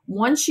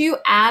 Once you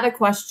add a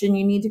question,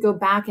 you need to go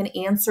back and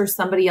answer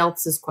somebody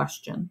else's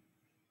question.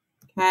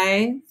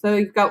 Okay, so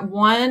you've got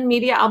one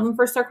media album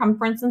for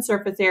circumference and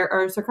surface area,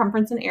 or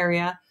circumference and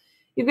area.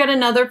 You've got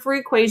another for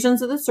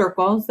equations of the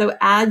circle. So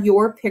add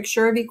your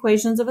picture of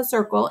equations of a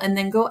circle and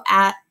then go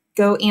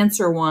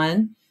answer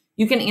one.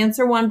 You can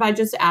answer one by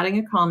just adding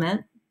a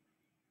comment.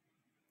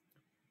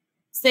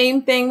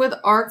 Same thing with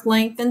arc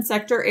length and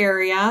sector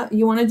area.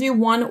 You want to do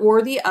one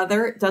or the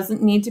other. It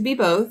doesn't need to be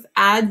both.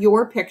 Add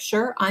your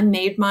picture. I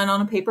made mine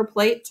on a paper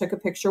plate, took a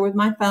picture with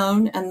my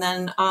phone, and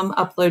then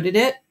uploaded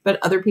it. But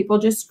other people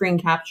just screen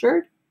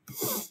captured.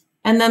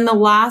 And then the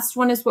last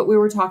one is what we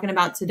were talking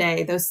about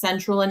today, those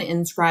central and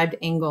inscribed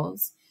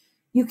angles.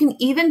 You can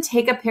even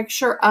take a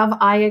picture of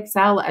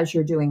IXL as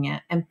you're doing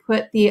it and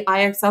put the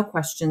IXL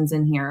questions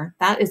in here.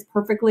 That is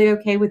perfectly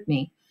okay with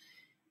me.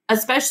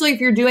 Especially if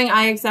you're doing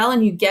IXL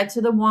and you get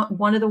to the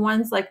one of the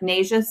ones like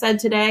Nasia said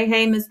today,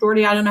 hey, Miss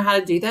Doherty, I don't know how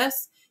to do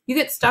this. You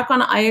get stuck on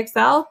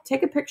IXL,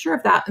 take a picture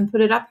of that and put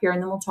it up here, and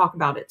then we'll talk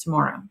about it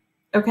tomorrow.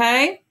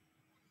 Okay?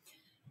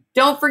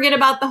 Don't forget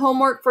about the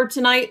homework for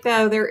tonight,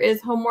 though. There is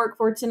homework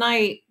for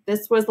tonight.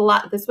 This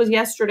was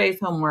yesterday's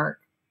homework.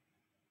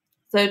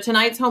 So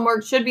tonight's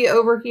homework should be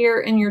over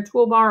here in your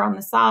toolbar on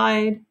the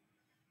side.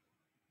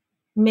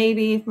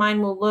 Maybe if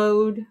mine will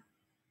load.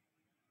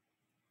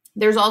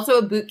 There's also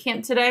a boot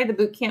camp today. The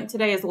boot camp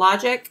today is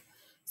logic.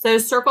 So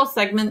circle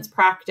segments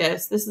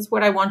practice. This is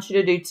what I want you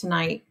to do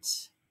tonight.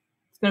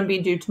 It's going to be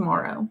due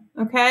tomorrow.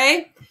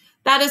 Okay?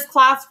 That is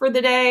class for the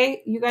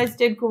day. You guys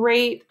did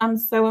great. I'm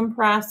so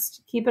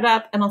impressed. Keep it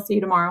up, and I'll see you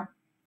tomorrow.